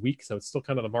teams this week, so it's still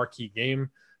kind of the marquee game,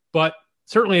 but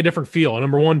certainly a different feel.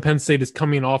 Number one, Penn State is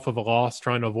coming off of a loss,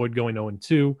 trying to avoid going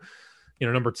 0-2.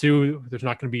 Number two, there's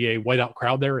not going to be a whiteout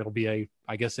crowd there. It'll be a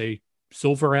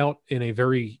silver out in a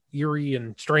very eerie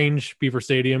and strange Beaver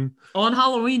Stadium on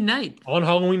Halloween night.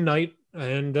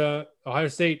 And Ohio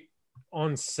State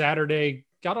on Saturday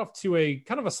got off to a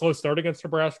kind of a slow start against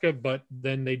Nebraska, but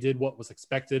then they did what was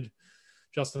expected.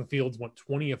 Justin Fields went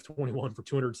 20 of 21 for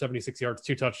 276 yards,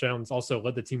 2 touchdowns, also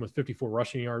led the team with 54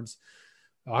 rushing yards.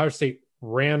 Ohio State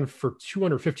ran for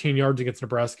 215 yards against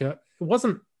Nebraska.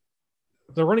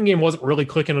 The running game wasn't really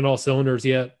clicking on all cylinders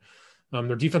yet.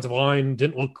 Their defensive line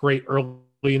didn't look great early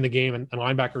in the game, and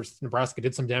linebackers, Nebraska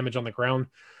did some damage on the ground.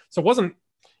 So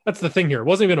that's the thing here. It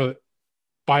wasn't even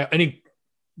by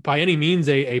any means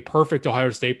a perfect Ohio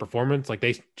State performance. Like,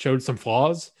 they showed some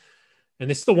flaws, and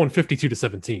they still won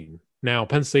 52-17. Now,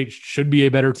 Penn State should be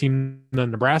a better team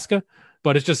than Nebraska,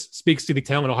 but it just speaks to the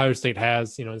talent Ohio State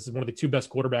has. This is one of the 2 best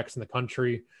quarterbacks in the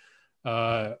country.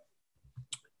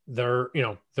 Their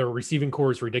receiving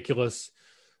core is ridiculous.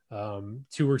 2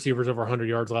 receivers over 100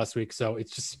 yards last week. So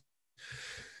it's just,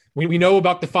 we know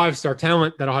about the 5-star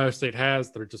talent that Ohio State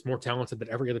has. They're just more talented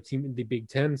than every other team in the Big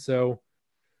Ten. So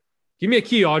give me a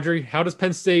key, Audrey. How does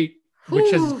Penn State, which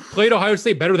has played Ohio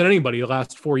State better than anybody the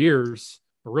last 4 years,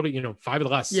 or really, 5 of the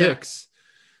last 6,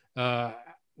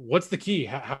 what's the key?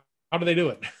 How do they do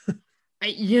it?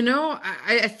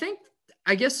 I think,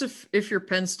 I guess if you're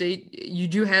Penn State, you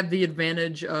do have the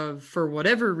advantage of, for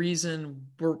whatever reason,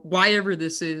 why ever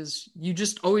this is, you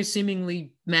just always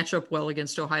seemingly match up well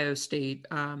against Ohio State.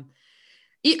 I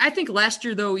think last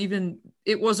year, though, even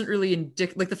it wasn't really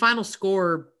like the final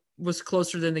score was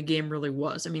closer than the game really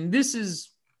was. I mean, this is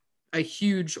a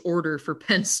huge order for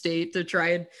Penn State to try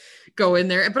and go in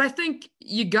there. But I think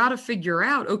you got to figure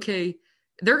out, okay,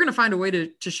 they're going to find a way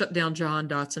to shut down Jahan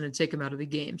Dotson and take him out of the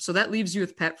game. So that leaves you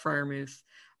with Pat Freiermuth.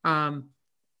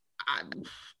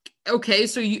 Okay,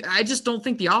 so I just don't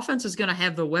think the offense is going to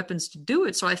have the weapons to do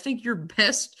it. So I think your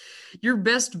best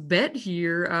bet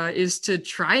here is to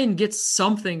try and get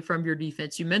something from your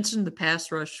defense. You mentioned the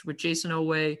pass rush with Jason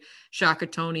Oweh, Shaka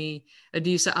Toney,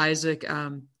 Adisa Isaac.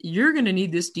 You're going to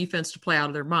need this defense to play out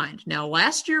of their mind. Now,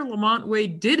 last year, Lamont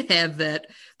Wade did have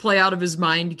that play out of his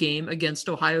mind game against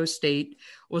Ohio State,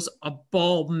 was a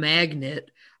ball magnet.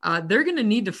 They're going to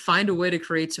need to find a way to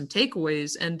create some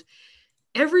takeaways, and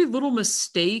every little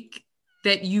mistake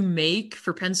that you make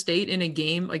for Penn State in a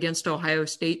game against Ohio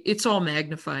State, it's all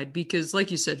magnified because,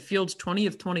 like you said, Fields 20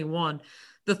 of 21.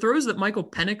 The throws that Michael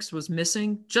Penix was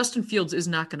missing, Justin Fields is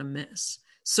not going to miss.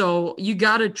 So you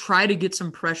got to try to get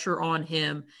some pressure on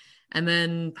him and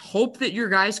then hope that your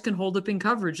guys can hold up in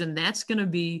coverage. And that's going to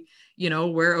be,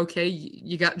 where, okay,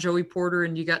 you got Joey Porter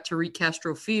and you got Tariq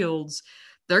Castro-Fields.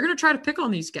 They're going to try to pick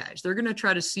on these guys. They're going to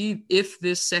try to see if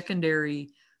this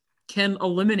secondary can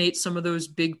eliminate some of those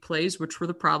big plays, which were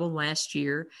the problem last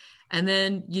year. And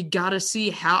then you got to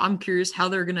see I'm curious how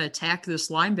they're going to attack this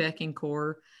linebacking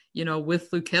core, with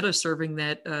Lucetta serving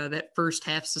that first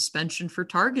half suspension for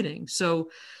targeting. So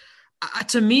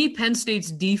to me, Penn State's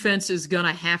defense is going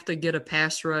to have to get a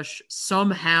pass rush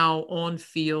somehow on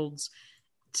Fields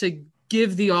to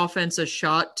give the offense a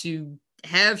shot to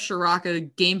have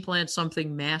Ciarrocca game plan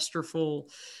something masterful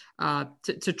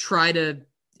to try to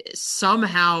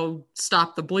somehow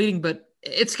stop the bleeding. But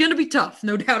it's going to be tough,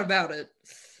 no doubt about it.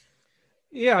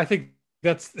 Yeah, I think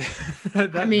that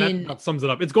sums it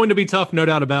up. It's going to be tough, no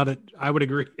doubt about it. I would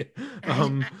agree.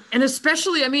 And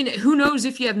especially, who knows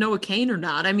if you have Noah Cain or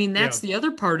not? That's the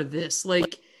other part of this.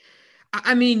 Like,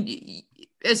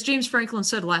 as James Franklin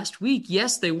said last week,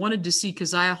 yes, they wanted to see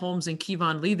Keziah Holmes and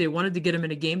Kevon Lee. They wanted to get them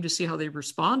in a game to see how they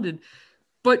responded.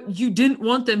 But you didn't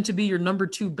want them to be your number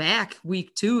 2 back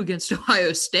week 2 against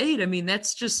Ohio State.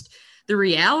 That's just the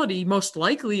reality, most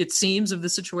likely, it seems, of the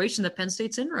situation that Penn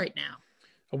State's in right now.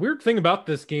 A weird thing about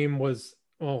this game was,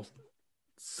 well,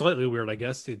 slightly weird, I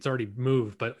guess. It's already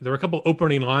moved, but there were a couple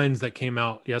opening lines that came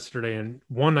out yesterday. And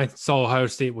one I saw Ohio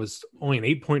State was only an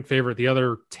 8-point favorite. The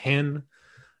other 10.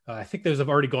 I think those have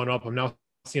already gone up. I'm now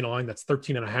seeing a line that's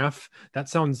 13.5. That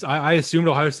sounds, I assumed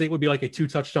Ohio State would be like a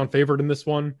 2-touchdown favorite in this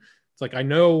one. It's like, I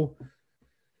know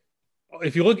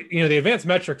if you look, the advanced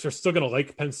metrics are still going to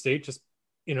like Penn State, just,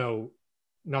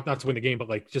 not to win the game, but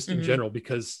like just in general,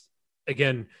 because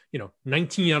again,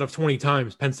 19 out of 20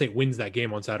 times Penn State wins that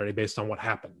game on Saturday based on what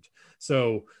happened.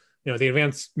 So, the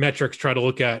advanced metrics try to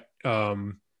look at,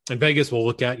 and Vegas will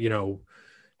look at,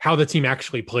 how the team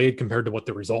actually played compared to what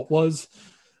the result was.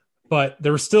 But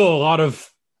there was still a lot of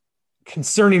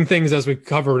concerning things as we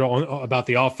covered about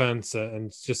the offense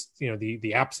and just,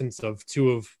 the absence of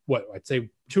two of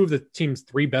the team's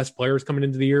 3 best players coming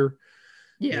into the year.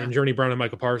 Yeah. And Journey Brown and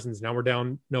Michael Parsons. Now we're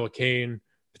down Noah Cain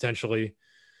potentially.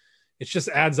 It just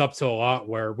adds up to a lot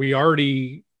where we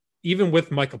already, even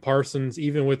with Michael Parsons,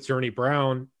 even with Journey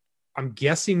Brown, I'm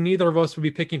guessing neither of us would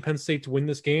be picking Penn State to win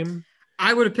this game.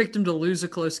 I would have picked him to lose a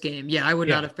close game. Yeah, I would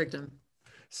not have picked him.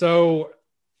 So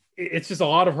it's just a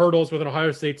lot of hurdles with an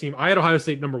Ohio State team. I had Ohio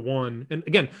State number 1. And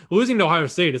again, losing to Ohio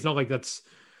State, it's not like that's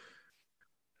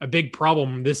a big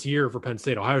problem this year for Penn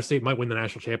State. Ohio State might win the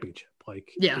national championship.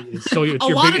 So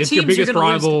it's your biggest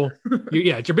rival.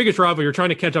 It's your biggest rival. You're trying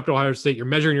to catch up to Ohio State. You're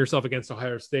measuring yourself against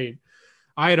Ohio State.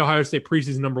 I had Ohio State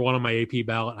preseason number 1 on my AP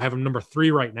ballot. I have them number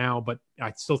 3 right now, but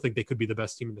I still think they could be the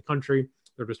best team in the country.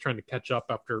 They're just trying to catch up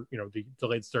after, the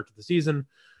delayed start to the season.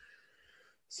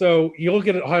 So you look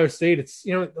at Ohio State, it's,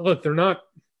 look,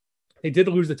 they did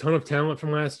lose a ton of talent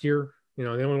from last year. They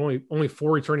only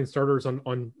 4 returning starters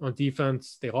on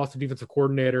defense. They lost a defensive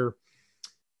coordinator.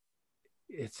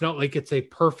 It's not like it's a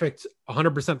perfect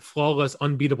 100% flawless,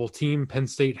 unbeatable team. Penn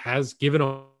State has given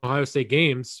Ohio State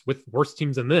games with worse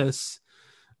teams than this.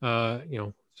 I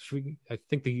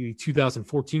think the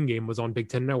 2014 game was on Big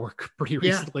Ten Network pretty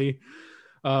recently.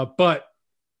 But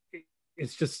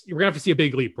it's just, we're going to have to see a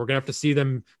big leap. We're going to have to see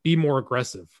them be more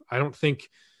aggressive. I don't think,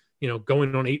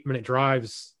 going on 8-minute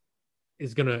drives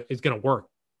is going to work.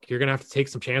 You're going to have to take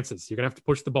some chances. You're going to have to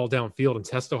push the ball downfield and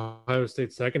test Ohio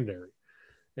State's secondary.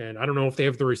 And I don't know if they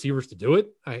have the receivers to do it,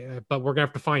 but we're going to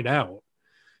have to find out.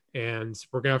 And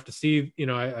we're going to have to see,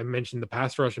 I mentioned the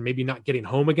pass rush and maybe not getting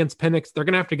home against Penix. They're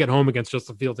going to have to get home against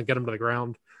Justin Fields and get him to the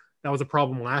ground. That was a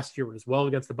problem last year as well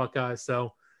against the Buckeyes.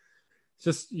 So it's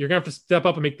just, you're going to have to step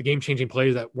up and make the game-changing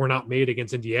plays that were not made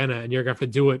against Indiana. And you're going to have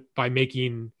to do it by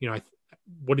making,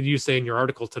 what did you say in your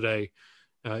article today?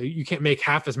 You can't make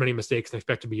half as many mistakes and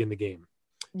expect to be in the game.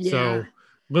 Yeah. So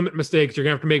limit mistakes. You're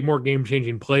going to have to make more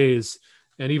game-changing plays.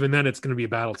 And even then, it's going to be a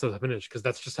battle to the finish because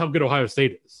that's just how good Ohio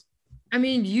State is.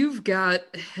 You've got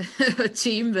a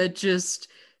team that just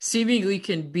seemingly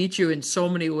can beat you in so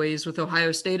many ways with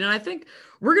Ohio State. And I think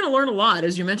we're going to learn a lot.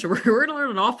 As you mentioned, we're going to learn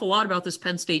an awful lot about this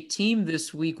Penn State team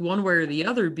this week, one way or the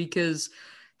other, because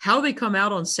how they come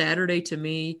out on Saturday to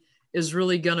me is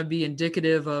really going to be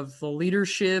indicative of the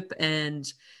leadership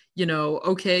and,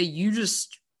 okay, you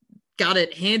just got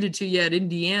it handed to you at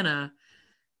Indiana.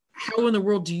 How in the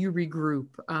world do you regroup?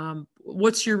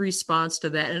 What's your response to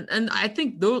that? And I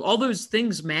think all those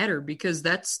things matter because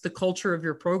that's the culture of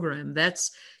your program.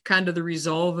 That's kind of the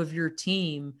resolve of your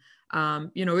team.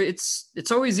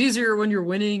 It's always easier when you're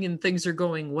winning and things are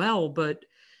going well. But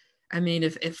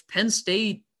if Penn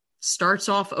State starts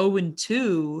off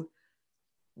 0-2,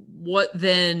 what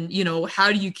then,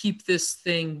 how do you keep this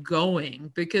thing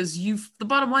going? Because the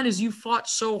bottom line is you fought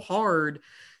so hard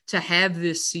to have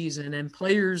this season, and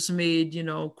players made,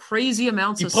 crazy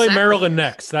amounts you of play sacrifice. Maryland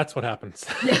next. That's what happens.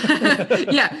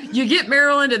 Yeah, you get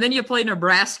Maryland and then you play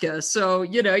Nebraska. So,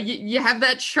 you have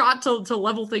that shot to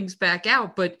level things back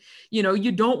out, but,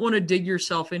 you don't want to dig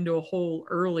yourself into a hole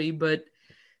early, but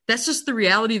that's just the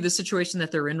reality of the situation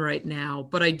that they're in right now.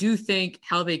 But I do think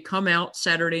how they come out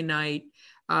Saturday night,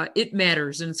 it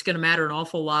matters, and it's going to matter an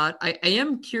awful lot. I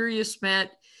am curious,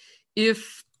 Matt,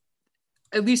 if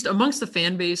at least amongst the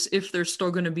fan base, if there's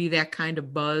still going to be that kind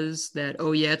of buzz that,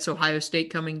 oh yeah, it's Ohio State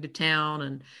coming to town.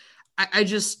 And I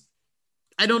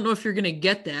don't know if you're going to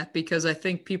get that, because I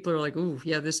think people are like, ooh,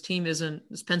 yeah, this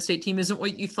Penn State team isn't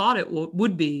what you thought it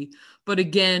would be. But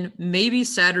again, maybe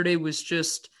Saturday was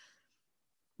just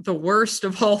the worst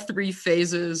of all three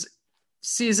phases.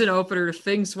 Season opener,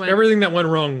 things went. Everything that went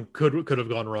wrong could have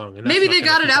gone wrong. And maybe they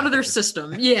got it out of their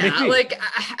system. Yeah, like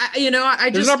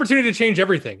there's an opportunity to change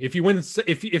everything. If you win,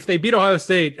 if they beat Ohio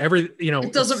State,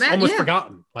 it doesn't matter. Almost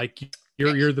forgotten. Like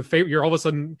you're the favorite. You're all of a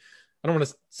sudden. I don't want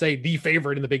to say the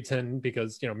favorite in the Big Ten,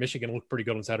 because Michigan looked pretty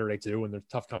good on Saturday too, and they're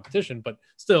tough competition. But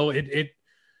still, it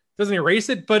doesn't erase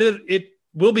it, but it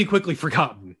will be quickly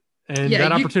forgotten, and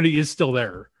that opportunity is still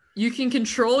there. You can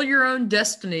control your own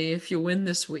destiny if you win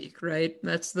this week, right?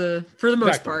 That's for the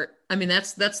most part. I mean,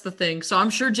 that's the thing. So I'm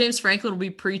sure James Franklin will be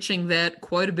preaching that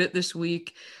quite a bit this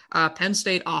week. Penn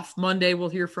State off Monday. We'll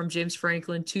hear from James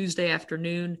Franklin Tuesday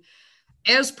afternoon,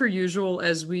 as per usual,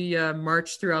 as we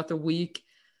march throughout the week.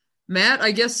 Matt,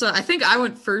 I guess I think I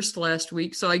went first last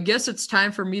week, so I guess it's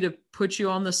time for me to put you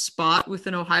on the spot with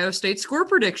an Ohio State score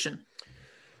prediction.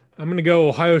 I'm going to go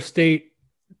Ohio State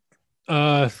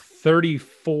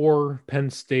 34, Penn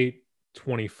State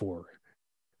 24.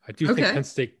 I do think Penn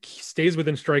State stays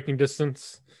within striking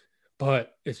distance,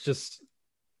 but it's just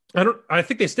I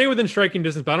think they stay within striking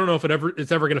distance, but I don't know if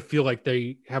it's ever going to feel like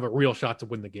they have a real shot to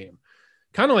win the game.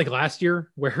 Kind of like last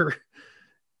year, where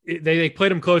they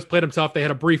played them close, played them tough. They had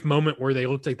a brief moment where they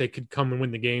looked like they could come and win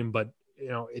the game, but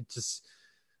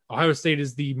Ohio State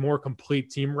is the more complete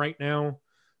team right now,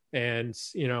 and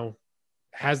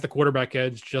has the quarterback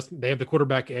edge. They have the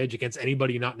quarterback edge against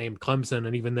anybody not named Clemson,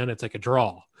 and even then it's like a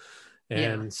draw.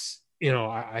 And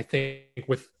I think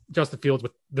with Justin Fields,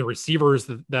 with the receivers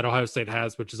that Ohio State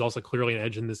has, which is also clearly an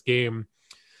edge in this game,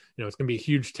 it's going to be a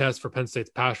huge test for Penn State's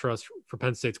pass rush, for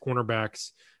Penn State's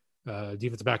cornerbacks,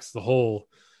 defensive backs as a whole,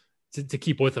 to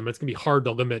keep with them. It's going to be hard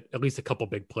to limit at least a couple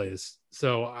big plays.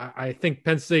 So I think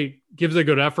Penn State gives a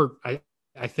good effort. I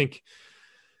think.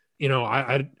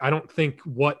 I don't think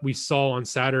what we saw on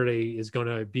Saturday is going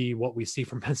to be what we see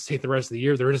from Penn State the rest of the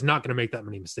year. They're just not going to make that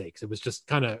many mistakes. It was just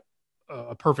kind of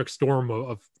a perfect storm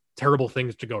of terrible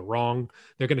things to go wrong.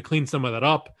 They're going to clean some of that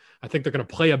up. I think they're going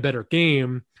to play a better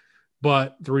game,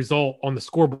 but the result on the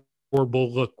scoreboard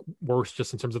will look worse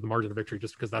just in terms of the margin of victory,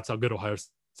 just because that's how good Ohio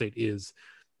State is.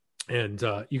 And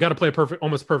you got to play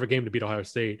almost perfect game to beat Ohio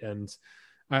State. And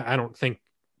I don't think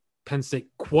Penn State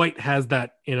quite has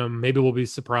that in them. Maybe we'll be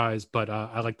surprised, but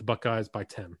I like the Buckeyes by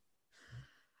 10.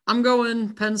 I'm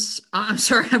going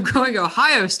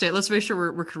Ohio State. Let's make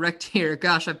sure we're correct here.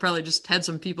 Gosh, I probably just had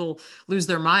some people lose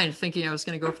their mind thinking I was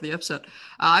going to go for the upset.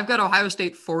 I've got Ohio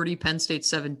State 40, Penn State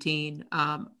 17.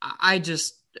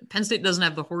 Penn State doesn't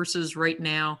have the horses right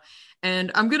now.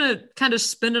 And I'm going to kind of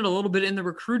spin it a little bit in the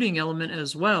recruiting element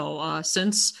as well.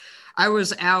 Since I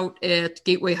was out at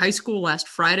Gateway High School last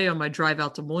Friday on my drive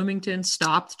out to Bloomington,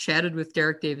 stopped, chatted with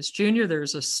Derek Davis Jr.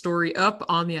 There's a story up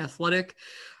on The Athletic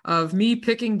of me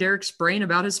picking Derek's brain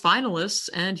about his finalists,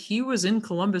 and he was in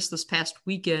Columbus this past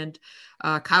weekend.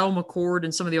 Kyle McCord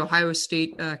and some of the Ohio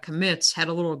State commits had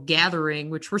a little gathering,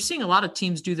 which we're seeing a lot of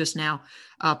teams do this now.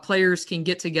 Players can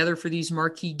get together for these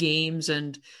marquee games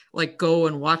and like go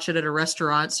and watch it at a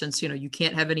restaurant, since you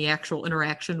can't have any actual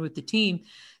interaction with the team.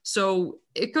 So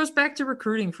it goes back to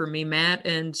recruiting for me, Matt,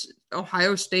 and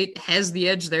Ohio State has the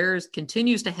edge there,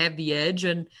 continues to have the edge.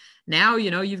 And now,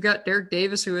 you've got Derek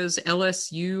Davis, who has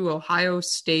LSU, Ohio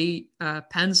State,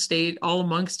 Penn State, all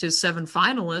amongst his 7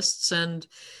 finalists. And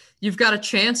you've got a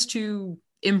chance to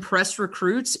impress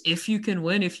recruits if you can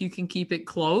win, if you can keep it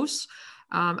close.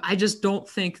 I just don't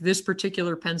think this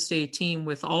particular Penn State team,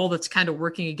 with all that's kind of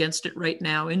working against it right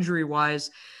now,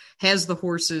 injury-wise, has the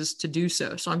horses to do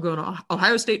so. So I'm going to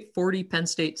Ohio State 40, Penn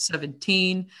State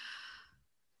 17.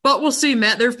 But we'll see,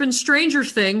 Matt. There have been stranger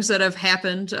things that have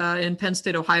happened in Penn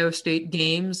State, Ohio State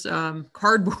games.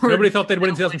 Cardboard. Nobody thought they'd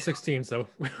win in 2016, so.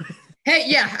 Hey,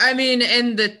 yeah. I mean,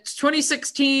 in the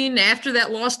 2016, after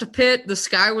that loss to Pitt, the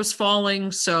sky was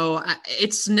falling. So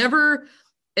it's never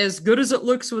as good as it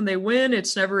looks when they win.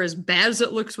 It's never as bad as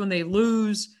it looks when they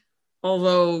lose,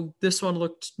 although this one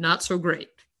looked not so great.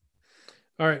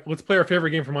 All right, let's play our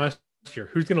favorite game from last year.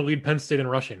 Who's going to lead Penn State in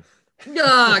rushing?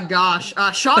 Gosh,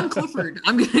 Sean Clifford.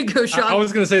 I'm gonna go Sean. I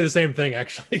was going to say the same thing,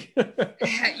 actually.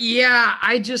 Yeah,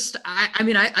 I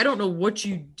mean, I don't know what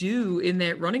you do in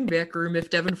that running back room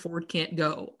if Devin Ford can't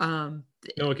go.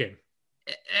 Noah Cain.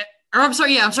 I'm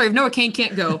sorry. If Noah Cain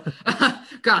can't go,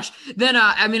 gosh, then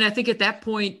I mean, I think at that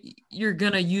point you're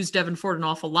gonna use Devin Ford an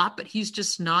awful lot, but he's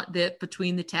just not that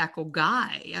between the tackle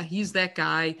guy. He's that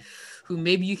guy who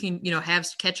maybe you can, have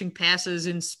catching passes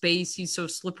in space. He's so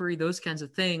slippery, those kinds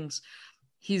of things.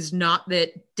 He's not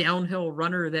that downhill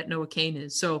runner that Noah Cain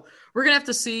is. So we're gonna have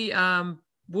to see.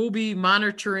 We'll be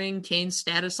monitoring Cain's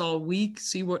status all week,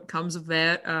 see what comes of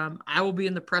that. I will be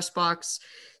in the press box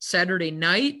Saturday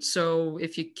night. So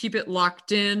if you keep it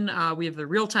locked in, we have the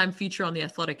real-time feature on the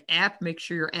Athletic app. Make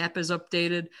sure your app is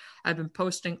updated. I've been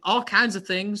posting all kinds of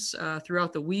things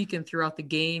throughout the week and throughout the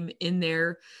game in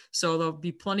there. So there'll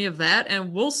be plenty of that.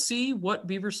 And we'll see what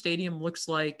Beaver Stadium looks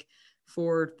like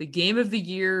for the game of the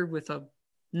year with a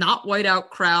not whiteout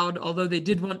crowd, although they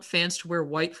did want fans to wear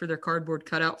white for their cardboard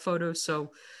cutout photos.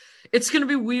 So it's going to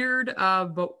be weird,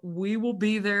 but we will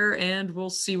be there and we'll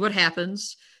see what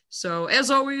happens. So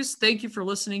as always, thank you for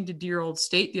listening to Dear Old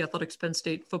State, the Athletics Penn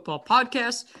State football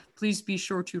podcast. Please be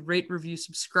sure to rate, review,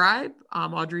 subscribe.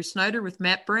 I'm Audrey Snyder with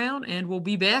Matt Brown, and we'll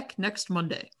be back next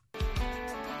Monday.